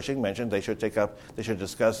 Cardinal Cushing, mentioned they should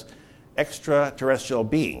discuss extraterrestrial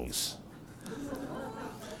beings.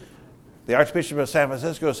 The Archbishop of San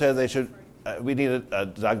Francisco said we need a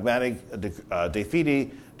dogmatic de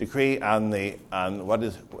fide decree on what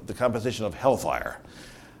is the composition of hellfire.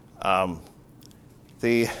 One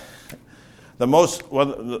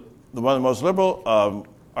of the most liberal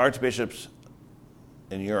archbishops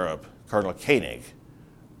in Europe, Cardinal Koenig,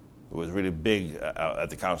 who was really big at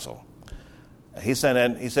the council, he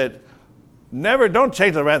said, don't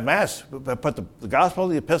change the Mass, but put the gospel,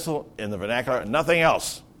 the epistle in the vernacular, nothing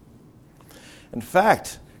else. In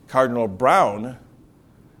fact, Cardinal Brown,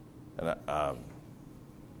 an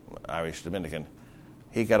Irish Dominican,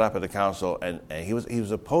 he got up at the council and he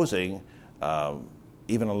was opposing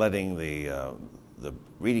even letting the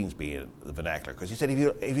readings be in the vernacular, because he said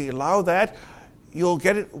if you allow that, you'll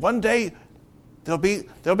get it one day. There'll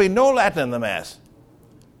be no Latin in the Mass,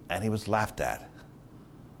 and he was laughed at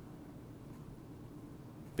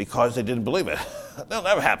because they didn't believe it. That'll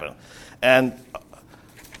never happen. And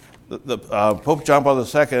the Pope John Paul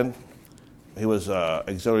II, he was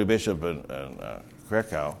auxiliary bishop in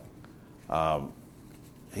Krakow.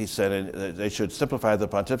 He said they should simplify the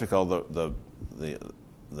pontifical, the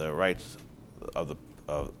rights of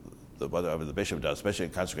whatever the bishop does, especially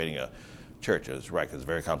in consecrating a church. It's right, because it's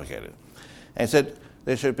very complicated. And he said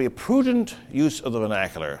there should be a prudent use of the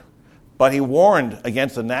vernacular, but he warned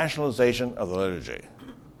against the nationalization of the liturgy.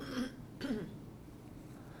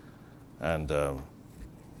 And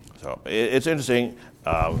so it's interesting.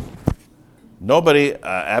 Nobody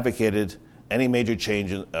advocated any major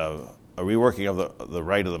change in a reworking of the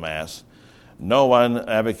rite of the Mass. No one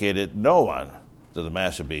advocated that the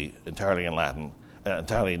Mass should be entirely in Latin,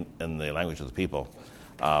 entirely in the language of the people.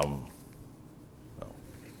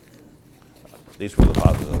 These were the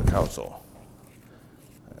fathers of the council.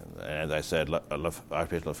 And as I said,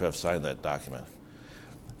 Archbishop Lefebvre signed that document.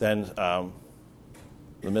 Then the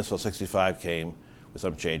Missal 65 came with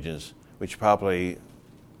some changes, which probably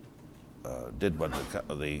did what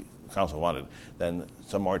the council wanted. Then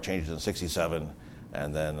some more changes in 67,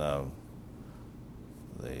 and then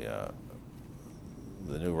the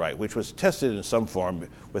new rite, which was tested in some form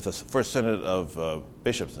with the first synod of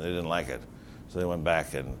bishops, and they didn't like it. So they went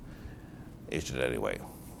back and issued it anyway.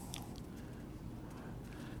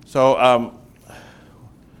 So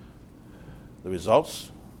the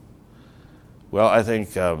results, well, I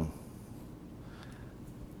think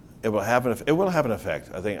it will have an effect.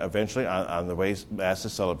 I think eventually on the way Mass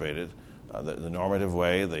is celebrated, the normative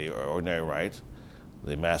way, the ordinary rite,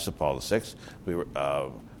 the Mass of Paul VI.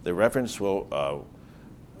 The reference will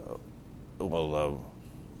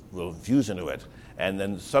fuse into it, and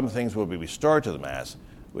then some things will be restored to the Mass,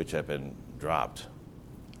 which have been dropped,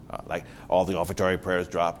 like all the offertory prayers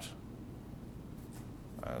dropped,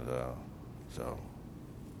 and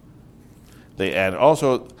and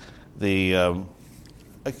also the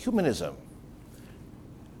ecumenism.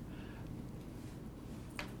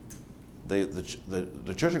 The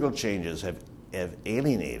liturgical changes have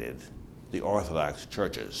alienated the Orthodox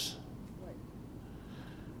churches.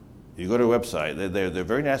 You go to a website, there are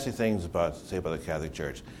very nasty things about the Catholic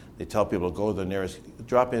Church. They tell people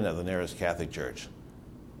drop in at the nearest Catholic church,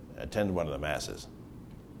 attend one of the masses,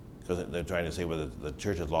 because they're trying to say whether the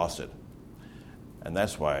church has lost it. And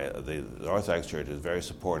that's why the Orthodox Church is very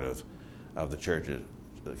supportive of the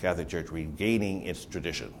Catholic Church regaining its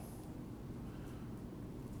tradition.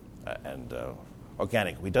 And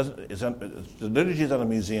organic. The liturgy is on a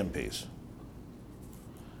museum piece.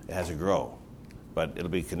 It has to grow, but it'll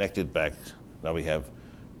be connected back. Now we have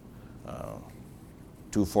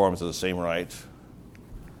two forms of the same rite.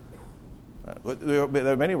 There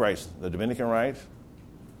are many rites. The Dominican rite,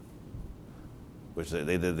 which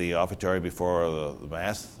they did the offertory before the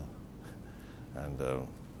Mass, and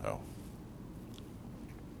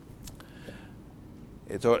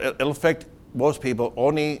it'll affect most people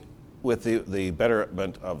only with the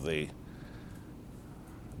betterment of the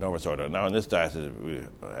Novus Ordo. Now in this diocese we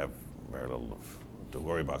have very little to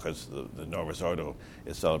worry about because the Novus Ordo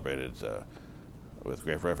is celebrated with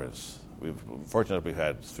great reverence. Fortunately, we've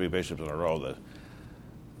had 3 bishops in a row that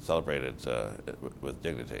celebrated with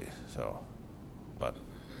dignity. So, but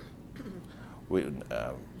we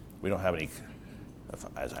don't have any.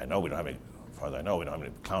 As I know, we don't have any. As far as I know, we don't have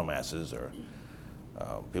any clown masses or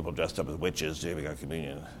people dressed up as witches giving out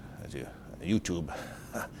communion. As YouTube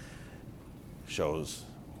shows.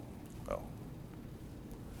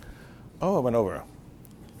 Oh, I went over.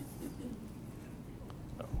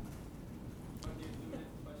 No.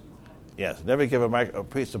 Yes, never give a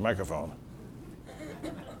priest a microphone.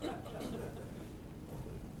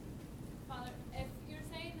 Father, if you're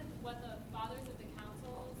saying that what the fathers of the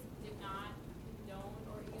councils did not condone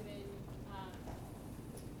or even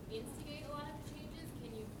instigate a lot of the changes,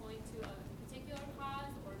 can you point to a particular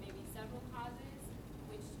cause or maybe several causes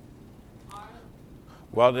which are?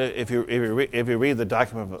 Well, if you read the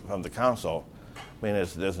document from the council, I mean,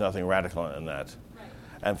 there's nothing radical in that.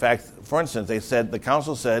 Right. In fact, for instance, the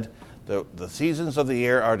council said the seasons of the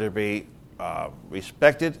year are to be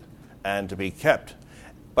respected and to be kept,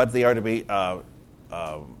 but they are to be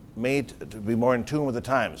made to be more in tune with the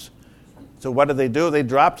times. So what did they do? They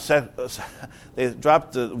dropped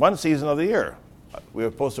one season of the year. We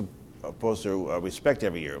were supposed to respect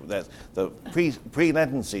every year. That's the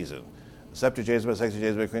pre-Lenten season. Septuagesima,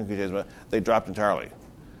 Sexagesima, Quinquagesima, they dropped entirely.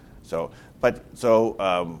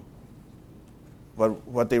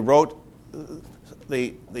 What they wrote,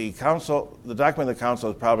 the council, the document of the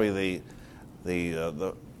council is probably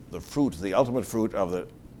the fruit, the ultimate fruit of the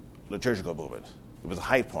liturgical movement. It was a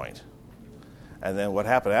high point, and then what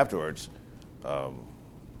happened afterwards. But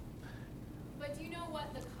do you know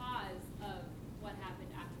what the cause of what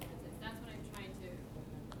happened afterwards is? That's what I'm trying to.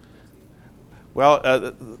 Well.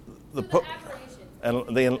 The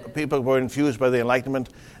people were infused by the Enlightenment.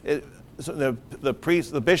 So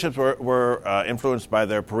the bishops were influenced by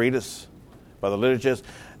their peritus, by the liturgists.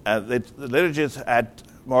 The liturgists had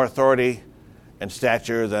more authority and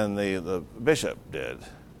stature than the bishop did,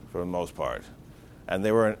 for the most part, and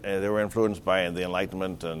they were influenced by the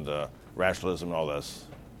Enlightenment and rationalism and all this.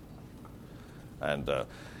 And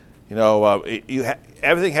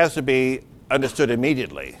everything has to be understood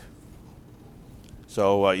immediately.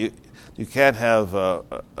 So you can't have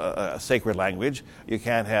a sacred language. You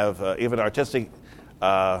can't have even artistic,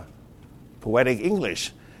 poetic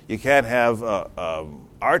English. You can't have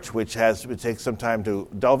art which takes some time to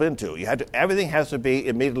delve into. Everything has to be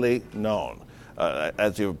immediately known.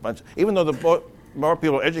 Even though the more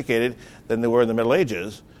people are educated than they were in the Middle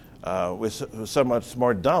Ages, we're so much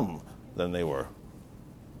more dumb than they were.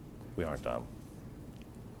 We aren't dumb.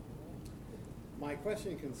 My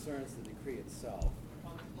question concerns the decree itself.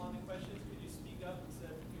 On the questions, could you speak up so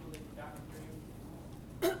that people in the back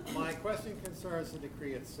can hear you? My question concerns the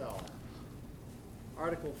decree itself.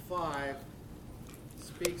 Article 5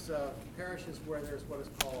 speaks of parishes where there's what is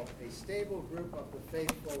called a stable group of the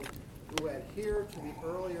faithful who adhere to the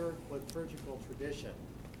earlier liturgical tradition.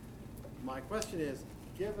 My question is,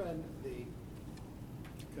 given the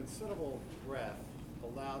considerable breadth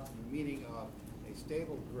allowed to the meaning of a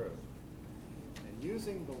stable group, and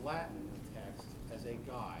using the Latin text as a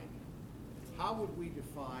guide, how would we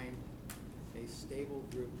define a stable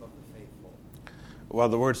group of the faithful? Well,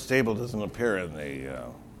 the word stable doesn't appear in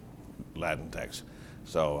the Latin text.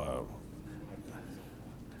 So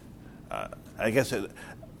I guess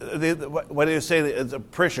what do you say? The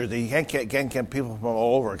parishioners, you can't people from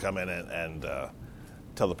all over come in and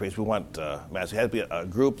tell the priest, we want Mass. It has to be a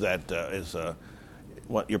group that is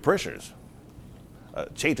your parishioners.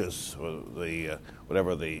 Chatus,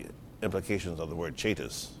 whatever the implications of the word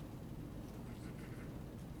chatus.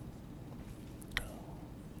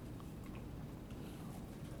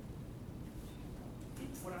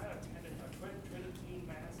 When I attended a Tridentine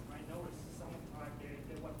Mass, I noticed sometimes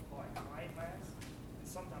they what you call a high Mass, and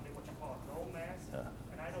sometimes they what you call a low Mass. Yeah.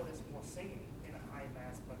 And I know there's more singing in a high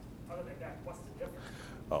Mass, but other than that, what's the difference?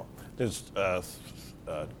 Oh, there's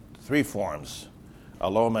three forms. A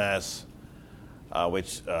low Mass,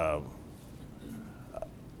 which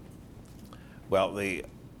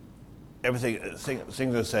everything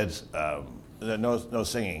singer says no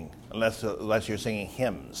singing unless you're singing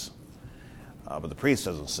hymns, but the priest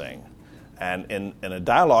doesn't sing. And in a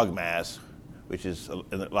dialogue Mass, which is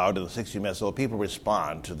allowed in the 60 Mass, so people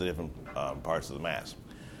respond to the different parts of the Mass.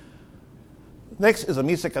 Next is a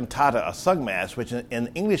missa cantata, a sung Mass, which in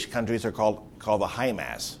English countries are called the High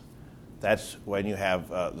Mass. That's when you have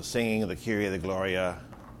the singing, the Kyrie, the Gloria,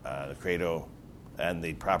 the Credo, and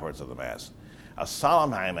the prophets of the Mass. A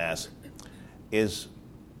solemn High Mass is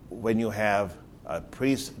when you have a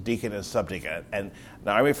priest, deacon, and subdeacon. And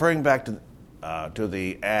now I'm referring back to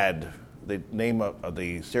the ad, the name of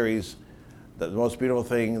the series, The Most Beautiful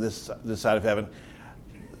Thing, This Side of Heaven.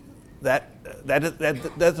 That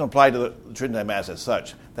doesn't apply to the Tridentine Mass as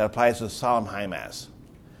such. That applies to the solemn High Mass.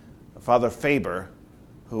 Father Faber,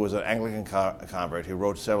 who was an Anglican convert, who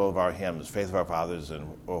wrote several of our hymns, Faith of Our Fathers and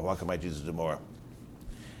Oh, Welcome My Jesus to More.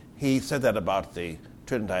 He said that about the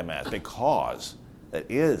Tridentine Mass because it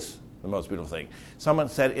is the most beautiful thing. Someone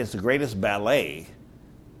said it's the greatest ballet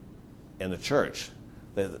in the church.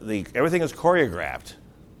 Everything is choreographed,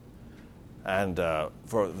 and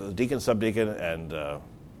for the deacon, subdeacon, and the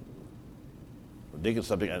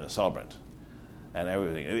celebrant, and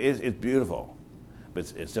everything. It's beautiful.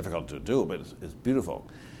 But it's difficult to do, but it's beautiful.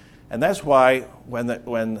 And that's why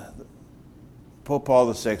when Pope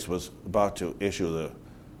Paul VI was about to issue the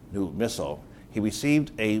new missal, he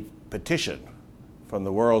received a petition from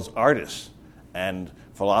the world's artists and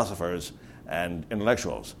philosophers and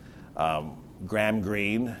intellectuals. Graham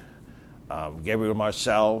Greene, Gabriel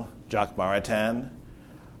Marcel, Jacques Maritain,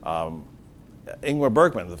 Ingmar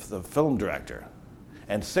Bergman, the film director,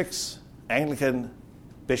 and 6 Anglican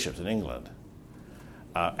bishops in England.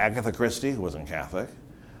 Agatha Christie, who wasn't Catholic.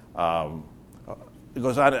 It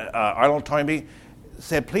goes on. Arnold Toynbee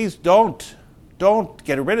said, "Please don't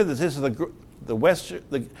get rid of this. This is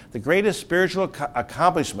the greatest spiritual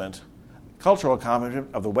accomplishment, cultural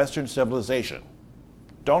accomplishment of the Western civilization.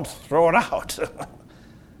 Don't throw it out."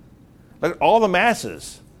 Look at all the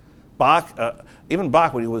masses. Bach, even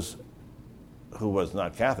Bach, who was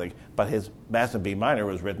not Catholic, but his Mass in B minor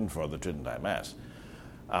was written for the Tridentine Mass.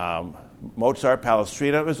 Mozart,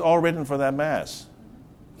 Palestrina, it was all written for that Mass.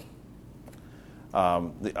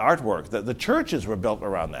 The artwork, the churches were built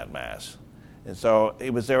around that Mass. And so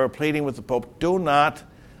they were pleading with the Pope, do not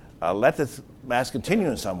let this Mass continue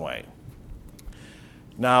in some way.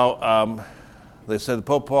 Now, they said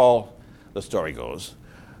Pope Paul, the story goes,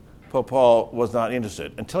 Pope Paul was not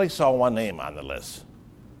interested until he saw one name on the list,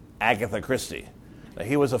 Agatha Christie. Now,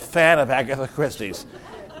 he was a fan of Agatha Christie's.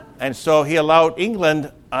 And so he allowed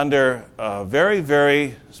England, under very,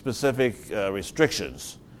 very specific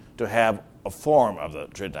restrictions, to have a form of the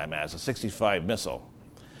Tridentine Mass, a 65 Missal.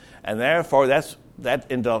 And therefore, that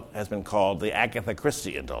indult has been called the Agatha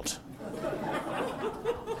Christie indult.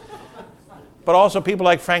 But also people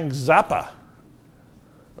like Frank Zappa,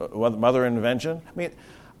 Mother Invention. I mean,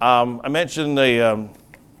 I mentioned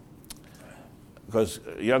because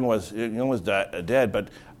Young was dead, but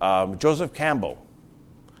Joseph Campbell,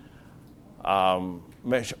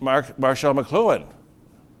 Marshall McLuhan,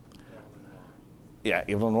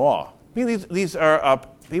 Evelyn Waugh. I mean, these are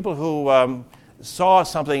people who saw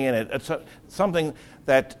something in it, something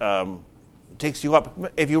that takes you up.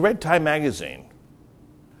 If you read Time magazine,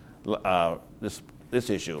 this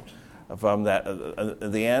issue, from that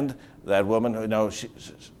at the end, that woman,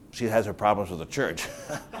 she has her problems with the church.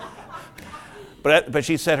 But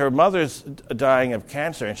she said her mother's dying of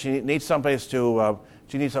cancer, and she needs someplace to.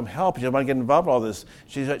 She needs some help. She doesn't want to get involved in all this.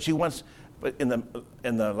 She wants, but in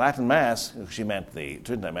the Latin Mass, she meant the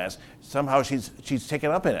Trinidad Mass. Somehow she's taken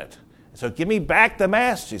up in it. So give me back the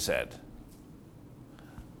Mass, she said.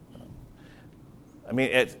 I mean,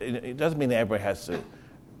 it doesn't mean that everybody has to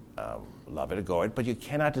love it or go it, but you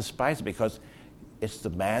cannot despise it because it's the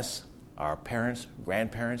Mass our parents,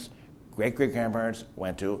 grandparents, great-great-grandparents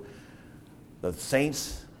went to. The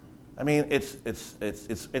saints. I mean,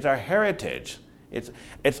 it's our heritage. It's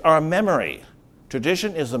our memory.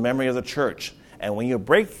 Tradition is the memory of the church, and when you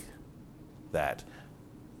break that,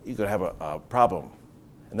 you could have a problem.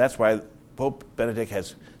 And that's why Pope Benedict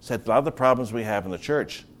has said a lot of the problems we have in the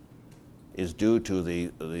church is due to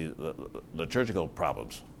the liturgical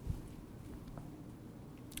problems.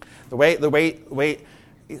 The way it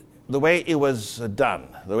was done,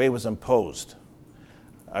 the way it was imposed.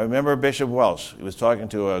 I remember Bishop Welsh. He was talking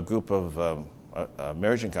to a group of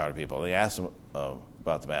marriage encounter people. And they asked him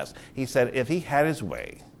about the Mass. He said if he had his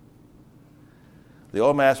way, the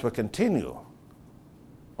old Mass would continue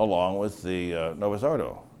along with the Novus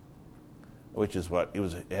Ordo, which is what he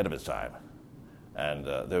was ahead of his time. And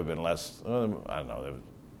there have been less, I don't know,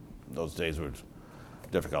 those days were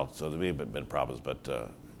difficult, so there may have been problems, but at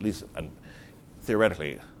least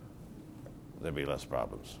theoretically, there'd be less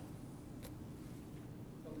problems.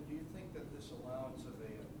 Do you think that this allowance of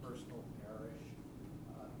a personal parish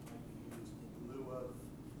might be used in lieu of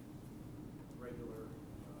regular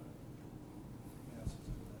masses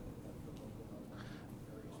at the local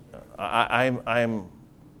level?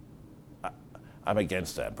 I'm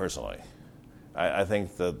against that personally. I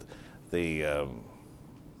think that the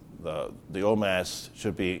old Mass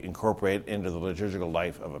should be incorporated into the liturgical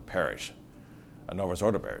life of a parish, a Novus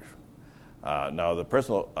Ordo parish. Now, the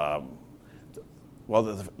personal,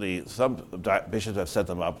 some bishops have set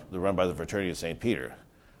them up. They're run by the Fraternity of St. Peter,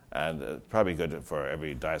 and it's probably good for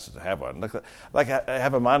every diocese to have one. Like I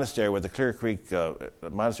have a monastery with the Clear Creek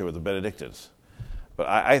monastery with the Benedictines, but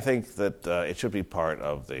I think that it should be part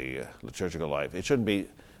of the liturgical life. It shouldn't be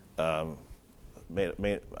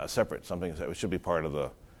made separate. Something that should be part of the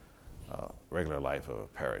regular life of a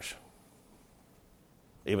parish,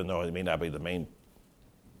 even though it may not be the main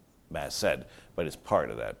Mass said, but it's part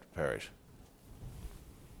of that parish.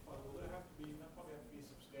 Well, will there probably have to be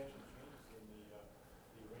substantial changes in the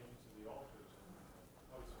arrangements of the altars and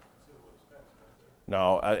probably some considerable expense, right there?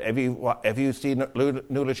 No, if you see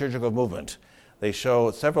New Liturgical Movement, they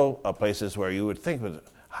show several places where you would think,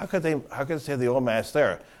 how could they say the old Mass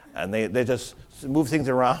there? And they just move things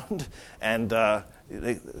around, and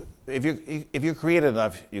if you're creative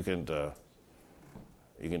enough, you can do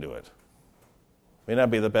it. May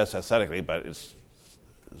not be the best aesthetically, but it's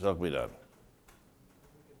all be done.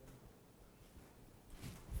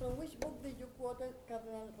 From which book did you quote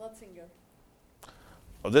Cardinal Ratzinger?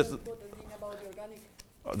 About the organic.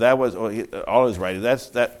 That was all his writing.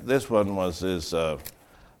 This one was the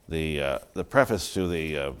preface to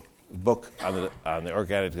the book on the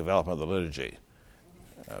organic development of the liturgy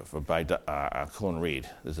by Cohen Reed.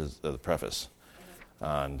 This is the preface,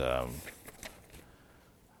 and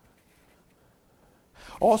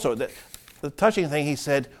also the touching thing he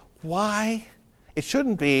said: why it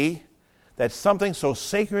shouldn't be that something so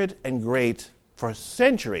sacred and great for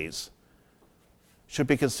centuries should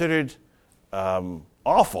be considered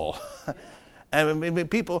awful. And I mean,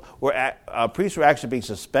 priests were actually being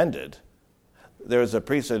suspended. There was a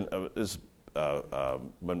priest when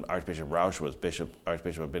Archbishop Rausch was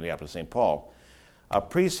Archbishop of Minneapolis, St. Paul. A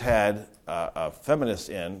priest had a feminist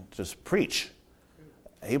in to preach.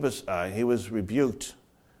 He was rebuked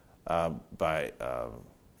by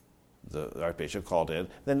the Archbishop, called in.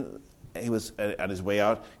 Then he was on his way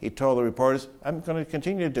out. He told the reporters, "I'm going to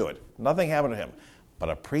continue to do it." Nothing happened to him. But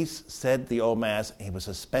a priest said the old Mass, and he was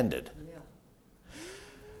suspended. Yeah.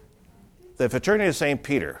 The Fraternity of St.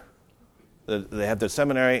 Peter, they have their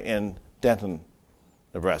seminary in Denton,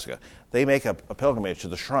 Nebraska. They make a pilgrimage to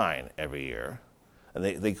the shrine every year, and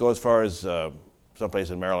they go as far as someplace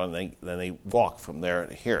in Maryland, and then they walk from there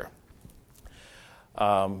to here.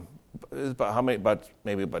 About how many?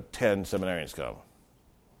 Maybe about 10 seminarians come.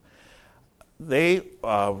 They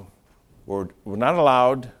were not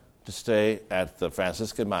allowed to stay at the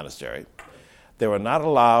Franciscan monastery. They were not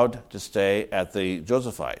allowed to stay at the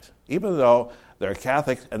Josephite, even though they're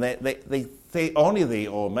Catholics and they say only the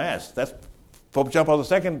old Mass. That's Pope John Paul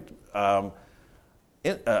II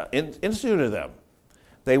instituted them.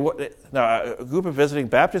 Now, a group of visiting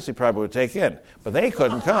Baptists he probably would take in, but they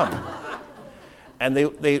couldn't come. And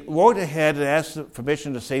they wrote ahead and asked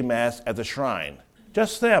permission to say Mass at the shrine.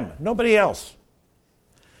 Just them, nobody else.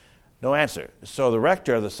 No answer. So the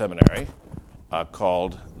rector of the seminary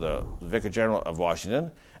called the Vicar General of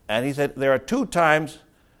Washington, and he said there are 2 times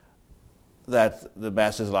that the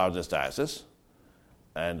Mass is allowed in this diocese,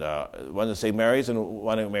 and one to St. Mary's and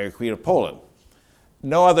one to Mary Queen of Poland.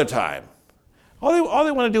 No other time. All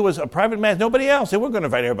they want to do is a private Mass, nobody else. They weren't going to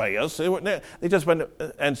invite everybody else. They just went,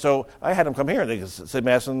 and so I had them come here. They could say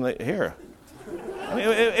Mass here. I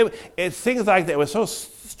mean, it's things like that. It was so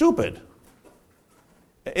stupid.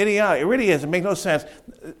 Idiotic. It really is. It makes no sense.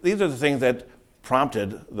 These are the things that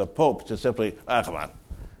prompted the Pope to simply, come on,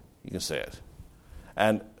 you can say it.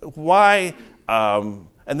 And why, and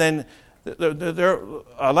then there are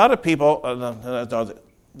a lot of people,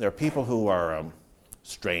 there are people who are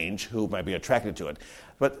strange, who might be attracted to it.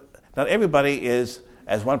 But not everybody is,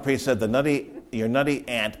 as one priest said, your nutty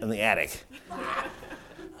aunt in the attic.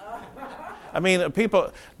 I mean,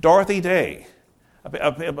 people, Dorothy Day,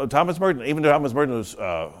 Thomas Merton, even though Thomas Merton was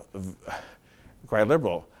quite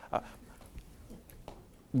liberal,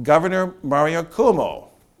 Governor Mario Cuomo,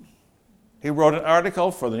 he wrote an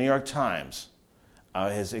article for the New York Times,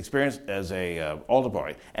 his experience as a altar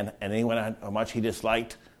boy, and he went on how much he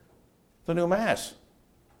disliked the new Mass.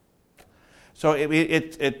 So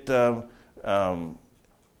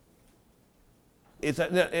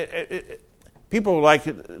people like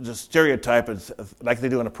the stereotype, like they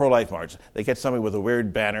do in a pro-life march. They get somebody with a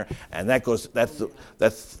weird banner, and that's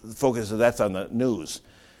the focus. That's on the news.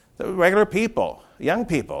 The regular people, young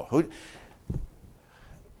people who.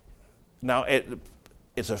 Now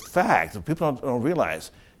it's a fact that people don't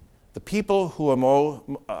realize. The people who are more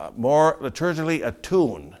liturgically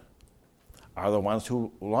attuned are the ones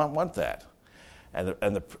who want that, and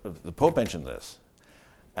the Pope mentioned this,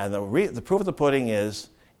 and the proof of the pudding is.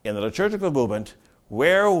 In the liturgical movement,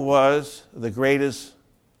 where was the greatest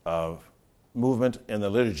movement in the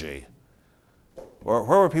liturgy? Where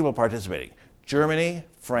were people participating? Germany,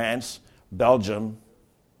 France, Belgium.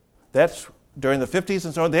 That's during the 50s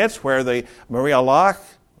and so on. That's where the Maria Laach,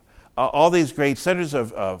 all these great centers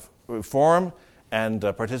of reform and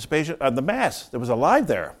participation, the Mass that was alive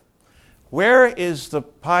there. Where is the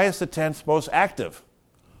Pius X most active?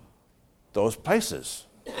 Those places.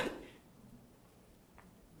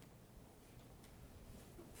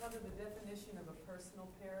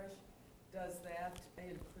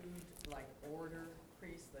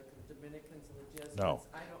 No.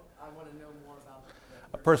 I want to know more about that.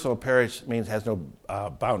 A personal parish has no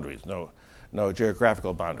boundaries, no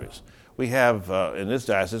geographical boundaries. We have, in this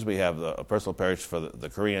diocese, we have a personal parish for the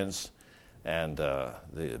Koreans and the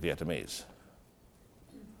Vietnamese.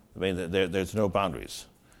 I mean, there's no boundaries.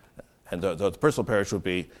 And the personal parish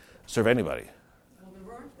would serve anybody. Well, there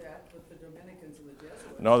weren't that with the Dominicans and the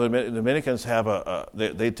Jesuits. No, the Dominicans have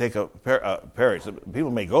they take a parish.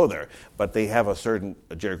 People may go there, but they have a certain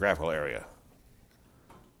geographical area.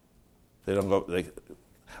 They don't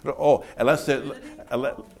go. Unless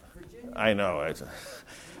I know.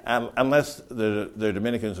 Unless they're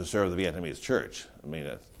Dominicans who serve the Vietnamese church. I mean,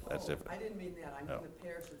 that's different. I didn't mean that. I mean the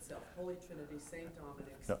parish itself, Holy Trinity, St.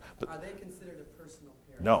 Dominic's. No, are they considered a personal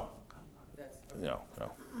parish? No. Okay. No.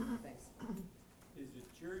 Thanks. Is the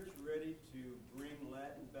church ready to bring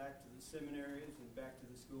Latin back to the seminaries and back to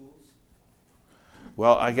the schools?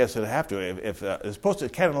 Well, I guess it'd have to. If it's supposed to,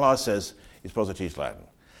 canon law says you're supposed to teach Latin.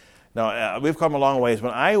 Now, we've come a long ways.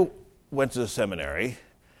 When I went to the seminary,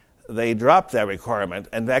 they dropped that requirement.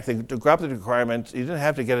 In fact, they dropped the requirement. You didn't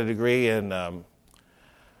have to get a degree in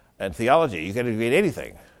theology. You get a degree in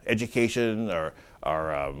anything, education or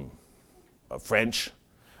French.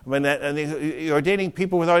 I mean, and you're ordaining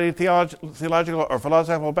people without any theological or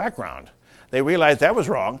philosophical background. They realized that was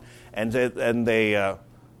wrong, and they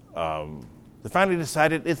finally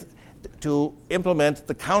decided to implement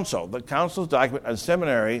the council. The council's document on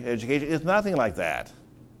seminary education is nothing like that.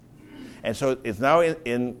 And so it's now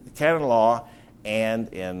in canon law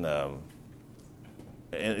and in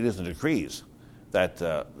it is in decrees that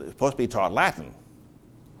it's supposed to be taught Latin.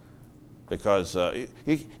 Because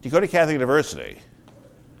you go to Catholic University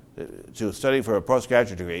to study for a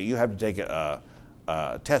postgraduate degree, you have to take a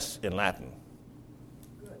test in Latin.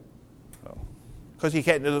 Because you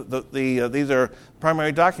can't. These are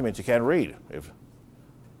primary documents you can't read.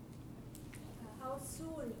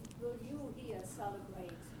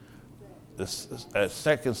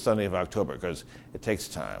 second Sunday of October, because it takes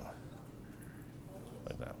time.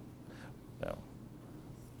 Like that. Yeah.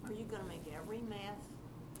 Are you going to make every Mass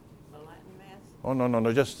a Latin Mass? Oh,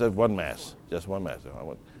 no, just one Mass. Just one Mass.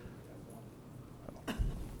 I'll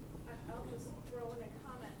just throw in a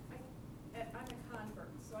comment. I'm a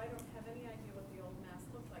convert, so I don't have any idea what the old Mass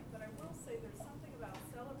looked like, but I will say there's something about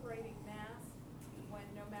celebrating Mass when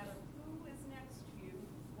no matter who is next to you,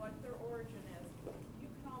 what their origin is, you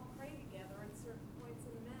can all pray together at certain points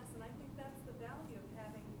in the Mass, and I think that's the value of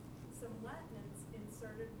having some Latin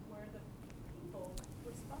inserted where the people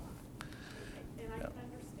respond. And I can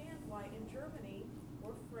understand why in Germany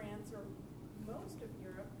or France or most of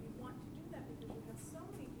Europe, you want to do that because you have so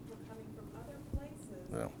many people coming from other places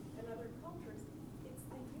and other cultures. It's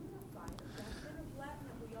the unifier, that bit of Latin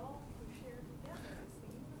that we all share together. It's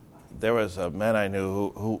the unifier. There was a man I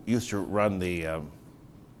knew who used to run the,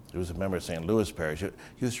 he was a member of St. Louis Parish, he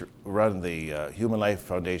used to run the Human Life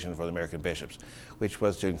Foundation for the American Bishops, which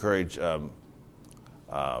was to encourage the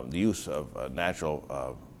use of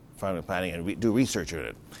natural family planning and do research in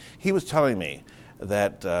it. He was telling me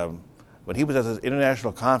that when he was at this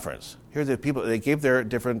international conference, here the people, they gave their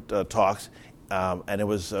different talks, and it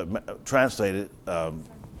was translated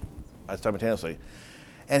simultaneously.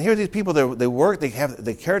 And here are these people, they worked,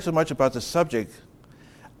 they cared so much about the subject.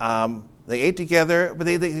 They ate together, but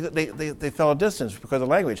they fell a distance because of the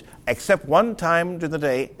language. Except one time during the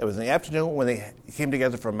day, it was in the afternoon when they came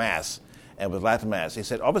together for Mass, and it was Latin Mass. He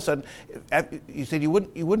said all of a sudden, you said you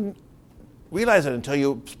wouldn't realize it until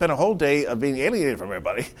you spent a whole day of being alienated from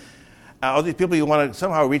everybody. All these people you want to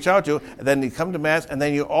somehow reach out to, and then you come to Mass, and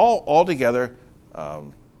then you're all together,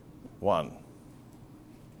 one.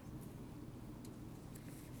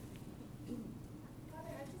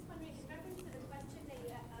 Father, I was just wondering, in reference to the question that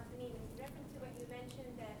you, in reference to what you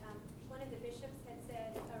mentioned that one of the bishops had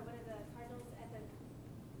said, or one of the cardinals at the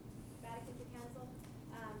Vatican II Council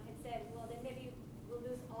had said, well, then maybe we'll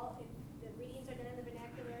lose all, if the readings are done in the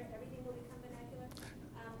vernacular, everything will become vernacular.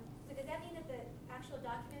 So does that mean that the actual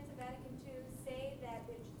documents of Vatican II say that,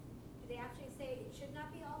 do they actually say it should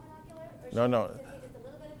not be all vernacular? Or No. Should it say just a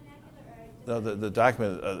little bit of vernacular? No, the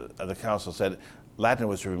document of the council said Latin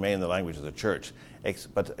was to remain the language of the church,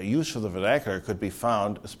 but a use for the vernacular could be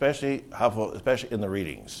found especially helpful, especially in the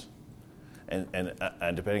readings, and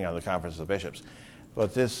depending on the conference of the bishops.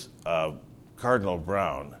 But this Cardinal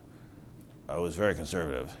Brown was very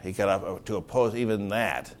conservative. He got up to oppose even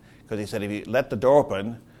that because he said if you let the door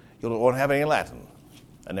open, you won't have any Latin,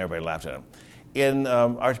 and everybody laughed at him. In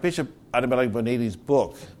Archbishop Annibale Bonitti's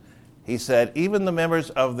book, he said even the members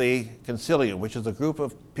of the Concilium, which is a group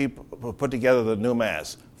of people who put together the new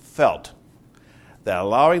Mass, felt that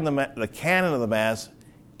allowing the canon of the Mass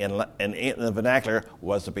in the vernacular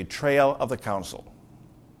was a betrayal of the Council.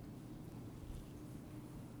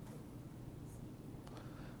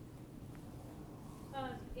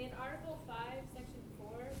 In Article 5, Section 4,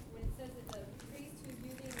 when it says that the priest who's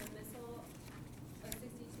using the Missal of 62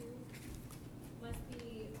 must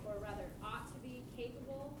be, or rather ought to be,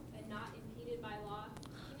 capable and not impeded by law,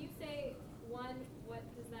 can you say, one, what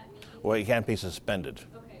does that mean? Well, he can't be suspended.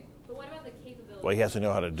 Okay, but what about the capability? Well, he has to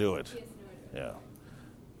know how to do it. He has to know how to do it.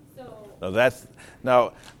 Yeah. So, No, that's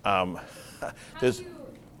now. how do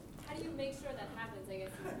you make sure that happens, I guess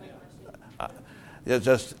is my question. It's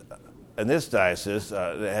just in this diocese, it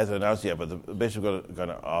hasn't announced yet, but the bishop is going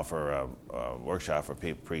to offer a workshop for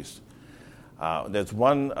priests. There's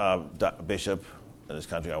one bishop in this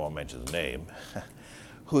country, I won't mention the name,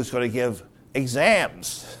 who's going to give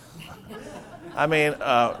exams. I mean,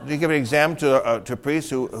 do you give an exam to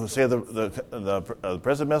priests who say the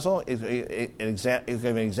present missal? He's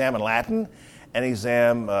giving an exam in Latin, an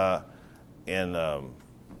exam in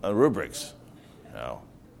rubrics. You know.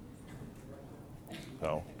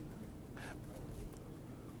 So,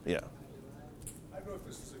 yeah. I don't know if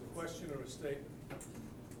this is a question or a statement.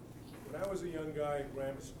 When I was a young guy in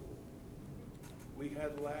grammar school, we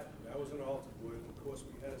had Latin. I was an altar boy, and of course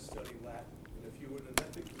we had to study Latin. And if you were in an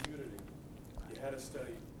ethnic community, you had to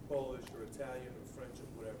study Polish or Italian or French or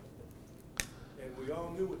whatever. And we all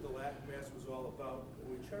knew what the Latin Mass was all about, and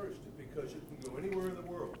we cherished it because you can go anywhere in the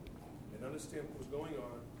world and understand what was going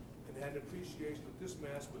on and had an appreciation that this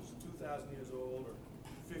Mass was 2,000 years old or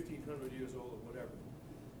 1,500 years old or whatever.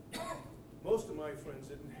 Most of my friends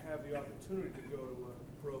didn't have the opportunity to go to a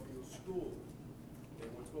parochial school. They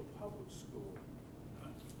went to a public school.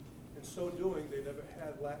 In so doing, they never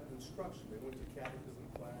had Latin instruction. They went to catechism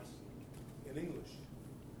class in English.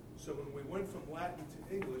 So when we went from Latin to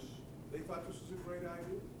English, they thought this was a great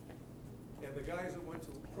idea. And the guys that went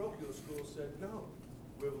to parochial school said, no,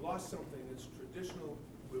 we've lost something that's traditional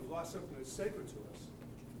We've lost something that's sacred to us.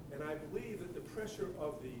 And I believe that the pressure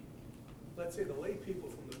of the, let's say, the lay people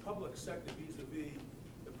from the public sector vis-a-vis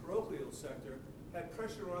the parochial sector had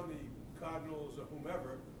pressure on the cardinals or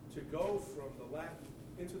whomever to go from the Latin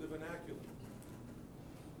into the vernacular.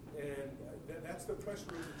 And that's the pressure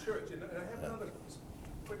of the church. And I have another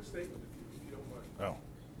quick statement, if you don't mind. Oh.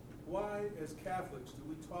 Why, as Catholics, do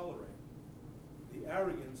we tolerate the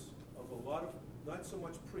arrogance of a lot of, not so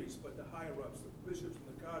much priests, but the higher-ups, the bishops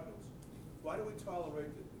and the cardinals? Why do we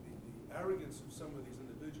tolerate the arrogance of some of these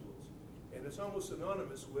individuals? And it's almost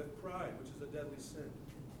synonymous with pride, which is a deadly sin.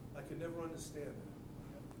 I can never understand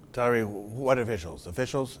that. Tolerate what officials?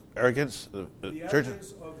 Officials? Arrogance? The church?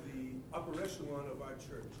 arrogance of the upper echelon of our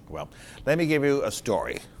church. Well, let me give you a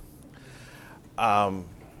story.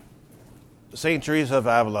 St. Teresa of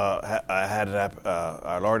Avila had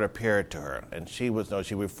our Lord appeared to her, and she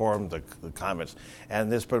reformed the convents.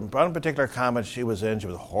 And this one particular convent she was in, she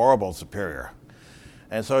was a horrible superior.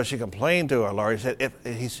 And so she complained to our Lord. She said,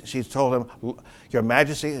 she told him, "Your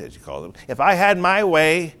Majesty," as she called him, "if I had my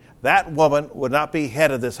way, that woman would not be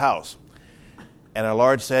head of this house." And our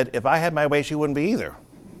Lord said, "If I had my way, she wouldn't be either."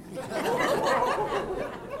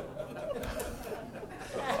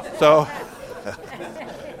 So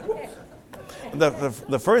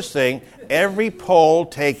the first thing, every poll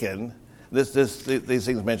taken, these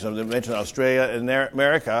things mentioned Australia and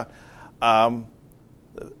America,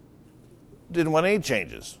 didn't want any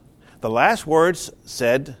changes. The last words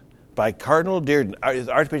said by Cardinal Dearden,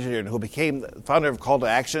 Archbishop Dearden, who became the founder of Call to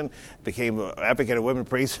Action, became an advocate of women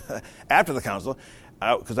priests after the council,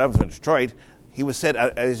 because I was in Detroit. He was said,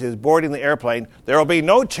 as he was boarding the airplane, there will be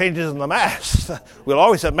no changes in the Mass. We'll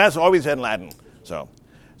always have Mass, always in Latin. So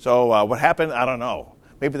what happened, I don't know.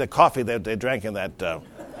 Maybe the coffee that they drank in that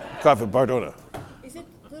coffee Bardona. Is it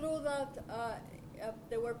true that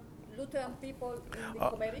there were Lutheran people in the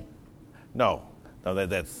committee? No,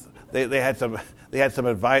 they had some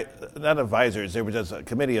not advisors. They were just a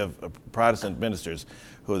committee of Protestant ministers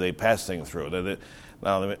who they passed things through. They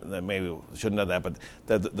maybe shouldn't have that, but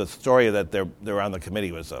the story that they're on the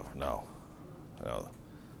committee was no. Two of them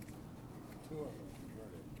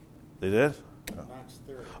converted. They did? Max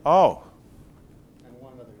 30. Oh. And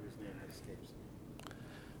one other whose name escapes me.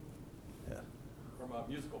 Yeah. From a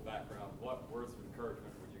musical background, what words of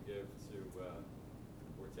encouragement would you give to,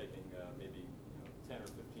 we're taking maybe 10 or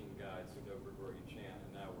 15 guys who know Gregorian chant,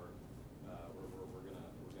 and now we're gonna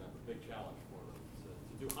have a big challenge for them to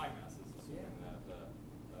do high masses, assuming that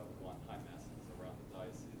we want high masses around the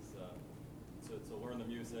diocese, to learn the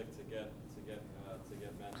music, to get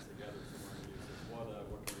men together to learn the music.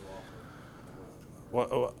 What can you offer?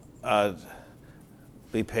 Well,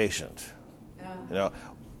 be patient.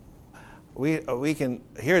 We can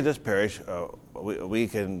here at this parish. We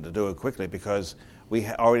can do it quickly because we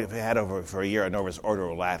already had over for a year a Novus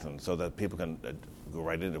Ordo Latin, so that people can go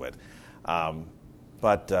right into it.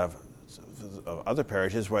 But other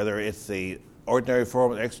parishes, whether it's the ordinary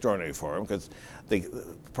form or extraordinary form, because the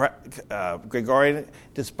Gregorian,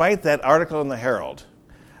 despite that article in the Herald,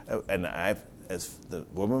 and as the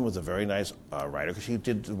woman was a very nice writer, because she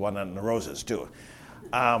did one on the roses too.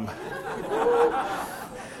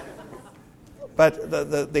 But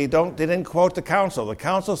they didn't quote the council. The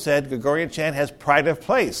council said Gregorian chant has pride of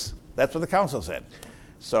place. That's what the council said.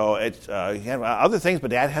 So you have other things,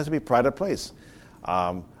 but that has to be pride of place.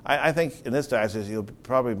 I think in this diocese you'll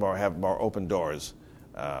probably have more open doors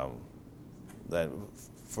than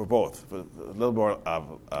for both. A little more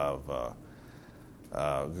of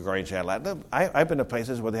Gregorian chant Latin. I've been to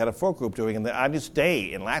places where they had a folk group doing the Agnus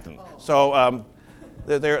Dei in Latin. So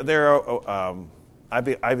I'd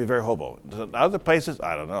be very hopeful. Other places,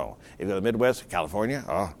 I don't know. If you go to the Midwest, California,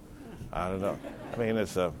 I don't know. I mean,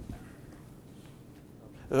 it's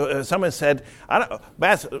someone said,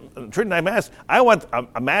 Mass, Trinity Night Mass, I want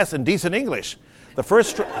a Mass in decent English. The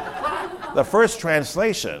first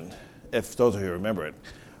translation, if those of you remember it,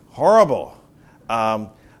 horrible.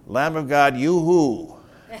 Lamb of God, you who,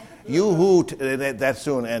 that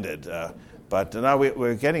soon ended. But now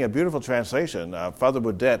we're getting a beautiful translation. Father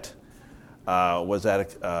Boudet was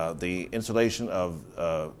at the installation of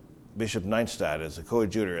Bishop Neinstadt as a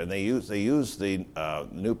coadjutor, and they used the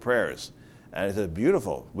new prayers. And it's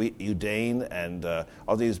beautiful. You deign, and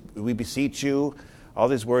all these, we beseech you, all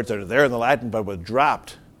these words are there in the Latin, but were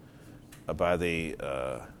dropped by the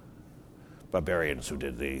barbarians who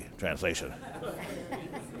did the translation.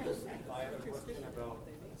 I have a question about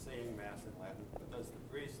saying Mass in Latin. Does the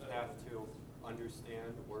priest have to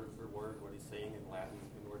understand word for word what he's saying in Latin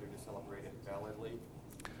in order to celebrate it validly?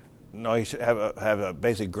 No, he should have a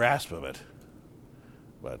basic grasp of it.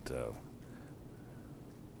 But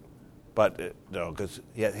But no, because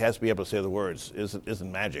he has to be able to say the words.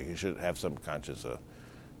 Isn't magic. He should have some consciousness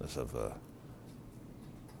of the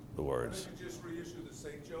words. Why don't you just reissue the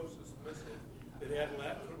St. Joseph's Missal? It had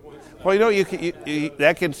Latin on one side. Well,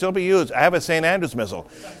 that can still be used. I have a St. Andrew's Missal.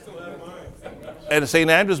 I still have mine. And the St.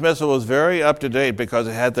 Andrew's Missal was very up to date because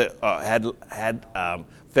it had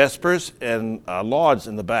Vespers and Lauds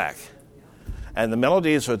in the back. And the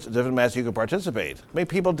melodies for different masses you could participate. I mean,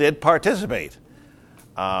 people did participate.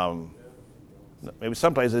 Maybe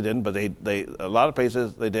some places they didn't, but they a lot of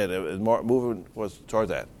places they did. It was more movement was toward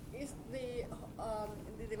that. Is the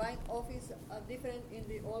divine office different in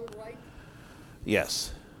the old rite?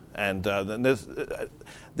 Yes, and then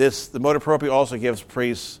the motu proprio also gives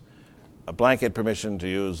priests a blanket permission to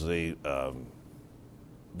use the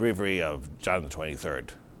breviary of John the 23rd,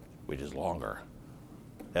 which is longer.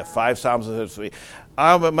 They have 5 Psalms of 3.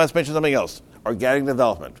 I must mention something else. Organic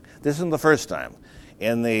development. This isn't the first time.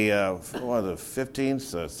 In the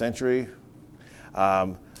 15th century,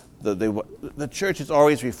 the church is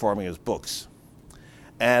always reforming its books.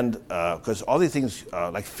 And because all these things,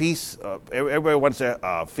 like feasts, everybody wants their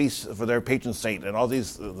feasts for their patron saint, and all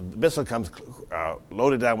these, the missal comes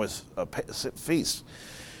loaded down with feasts.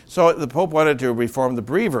 So the Pope wanted to reform the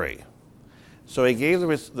breviary. So he gave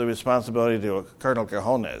the responsibility to Cardinal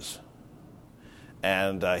Cajones.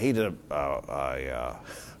 And he did a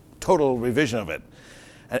total revision of it.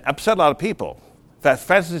 And upset a lot of people. In fact,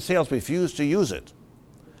 Francis de Sales refused to use it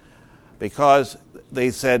because they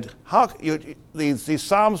said, these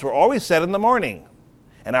psalms were always said in the morning,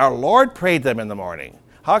 and our Lord prayed them in the morning.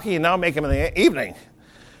 How can you now make them in the evening?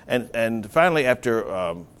 And finally,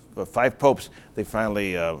 after 5 popes, they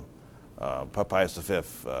finally, Pope Pius V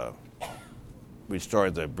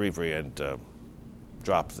restored the breviary and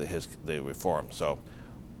dropped the reform. So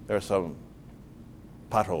there are some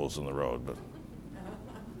potholes in the road,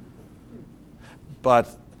 but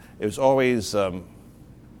it was always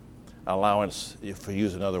allowance for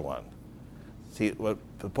use another one. See, what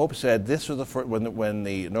the Pope said, this was the first, when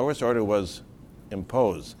the Novus Ordo was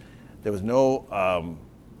imposed, there was no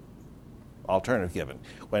alternative given.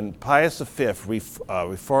 When Pius V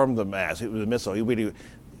reformed the Mass, it was a Missal, he really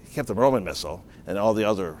kept the Roman Missal and all the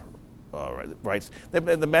other rites.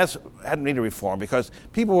 The Mass hadn't needed reform because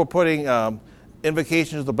people were putting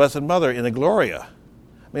invocations of the Blessed Mother in the Gloria.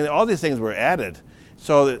 I mean, all these things were added.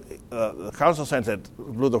 So the council said,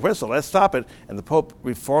 blew the whistle, let's stop it. And the Pope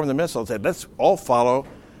reformed the Missal and said, let's all follow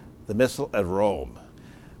the Missal at Rome.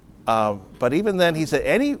 But even then, he said,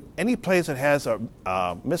 any place that has a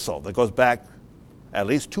Missal that goes back at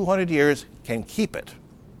least 200 years can keep it.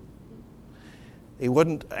 He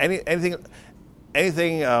wouldn't, anything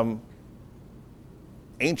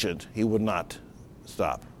ancient, he would not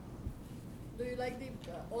stop. Do you like the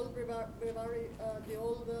old breviary, the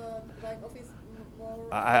old divine office more?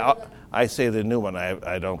 I say the new one.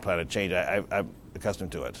 I don't plan to change. I'm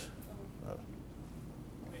accustomed to it.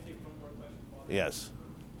 Yes.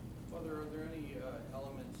 Father, are there any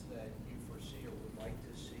elements that you foresee or would like to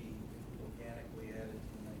see organically added to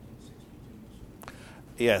the 1962 Missal?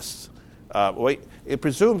 Yes. It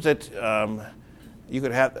presumes that you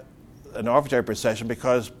could have an offertory procession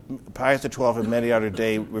because Pius XII in Mediator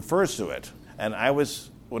Dei refers to it. And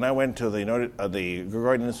when I went to the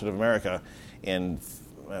Gregorian Institute of America in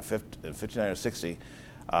 59 or 60,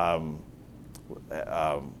 at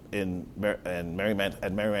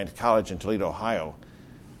Marymount College in Toledo, Ohio,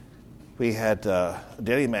 we had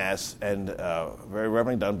daily mass and very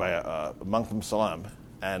reverently done by a monk from Salem,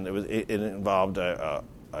 and it involved a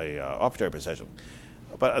offertory procession.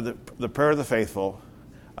 But the prayer of the faithful,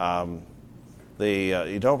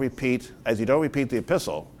 you don't repeat the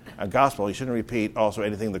epistle. A gospel, you shouldn't repeat also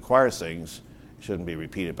anything the choir sings. Shouldn't be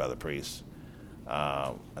repeated by the priest.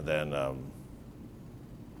 And then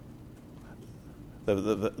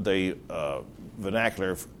the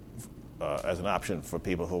vernacular as an option for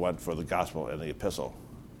people who went for the gospel and the epistle,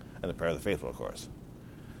 and the prayer of the faithful, of course,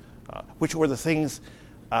 which were the things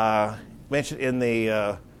mentioned in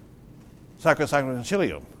the Sacra Sancta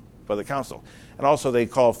Concilium by the council. And also they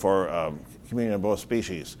called for communion of both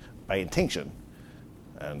species by intinction.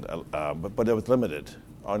 And but it was limited,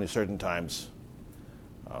 only certain times.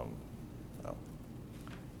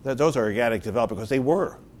 Those are organic development because they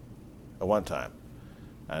were at one time,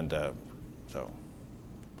 and so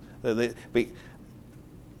the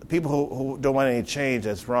people who don't want any change,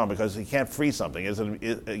 that's wrong because you can't freeze something.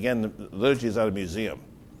 Again, the liturgy is not a museum,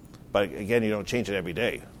 but again, you don't change it every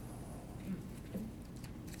day.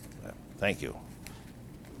 Thank you.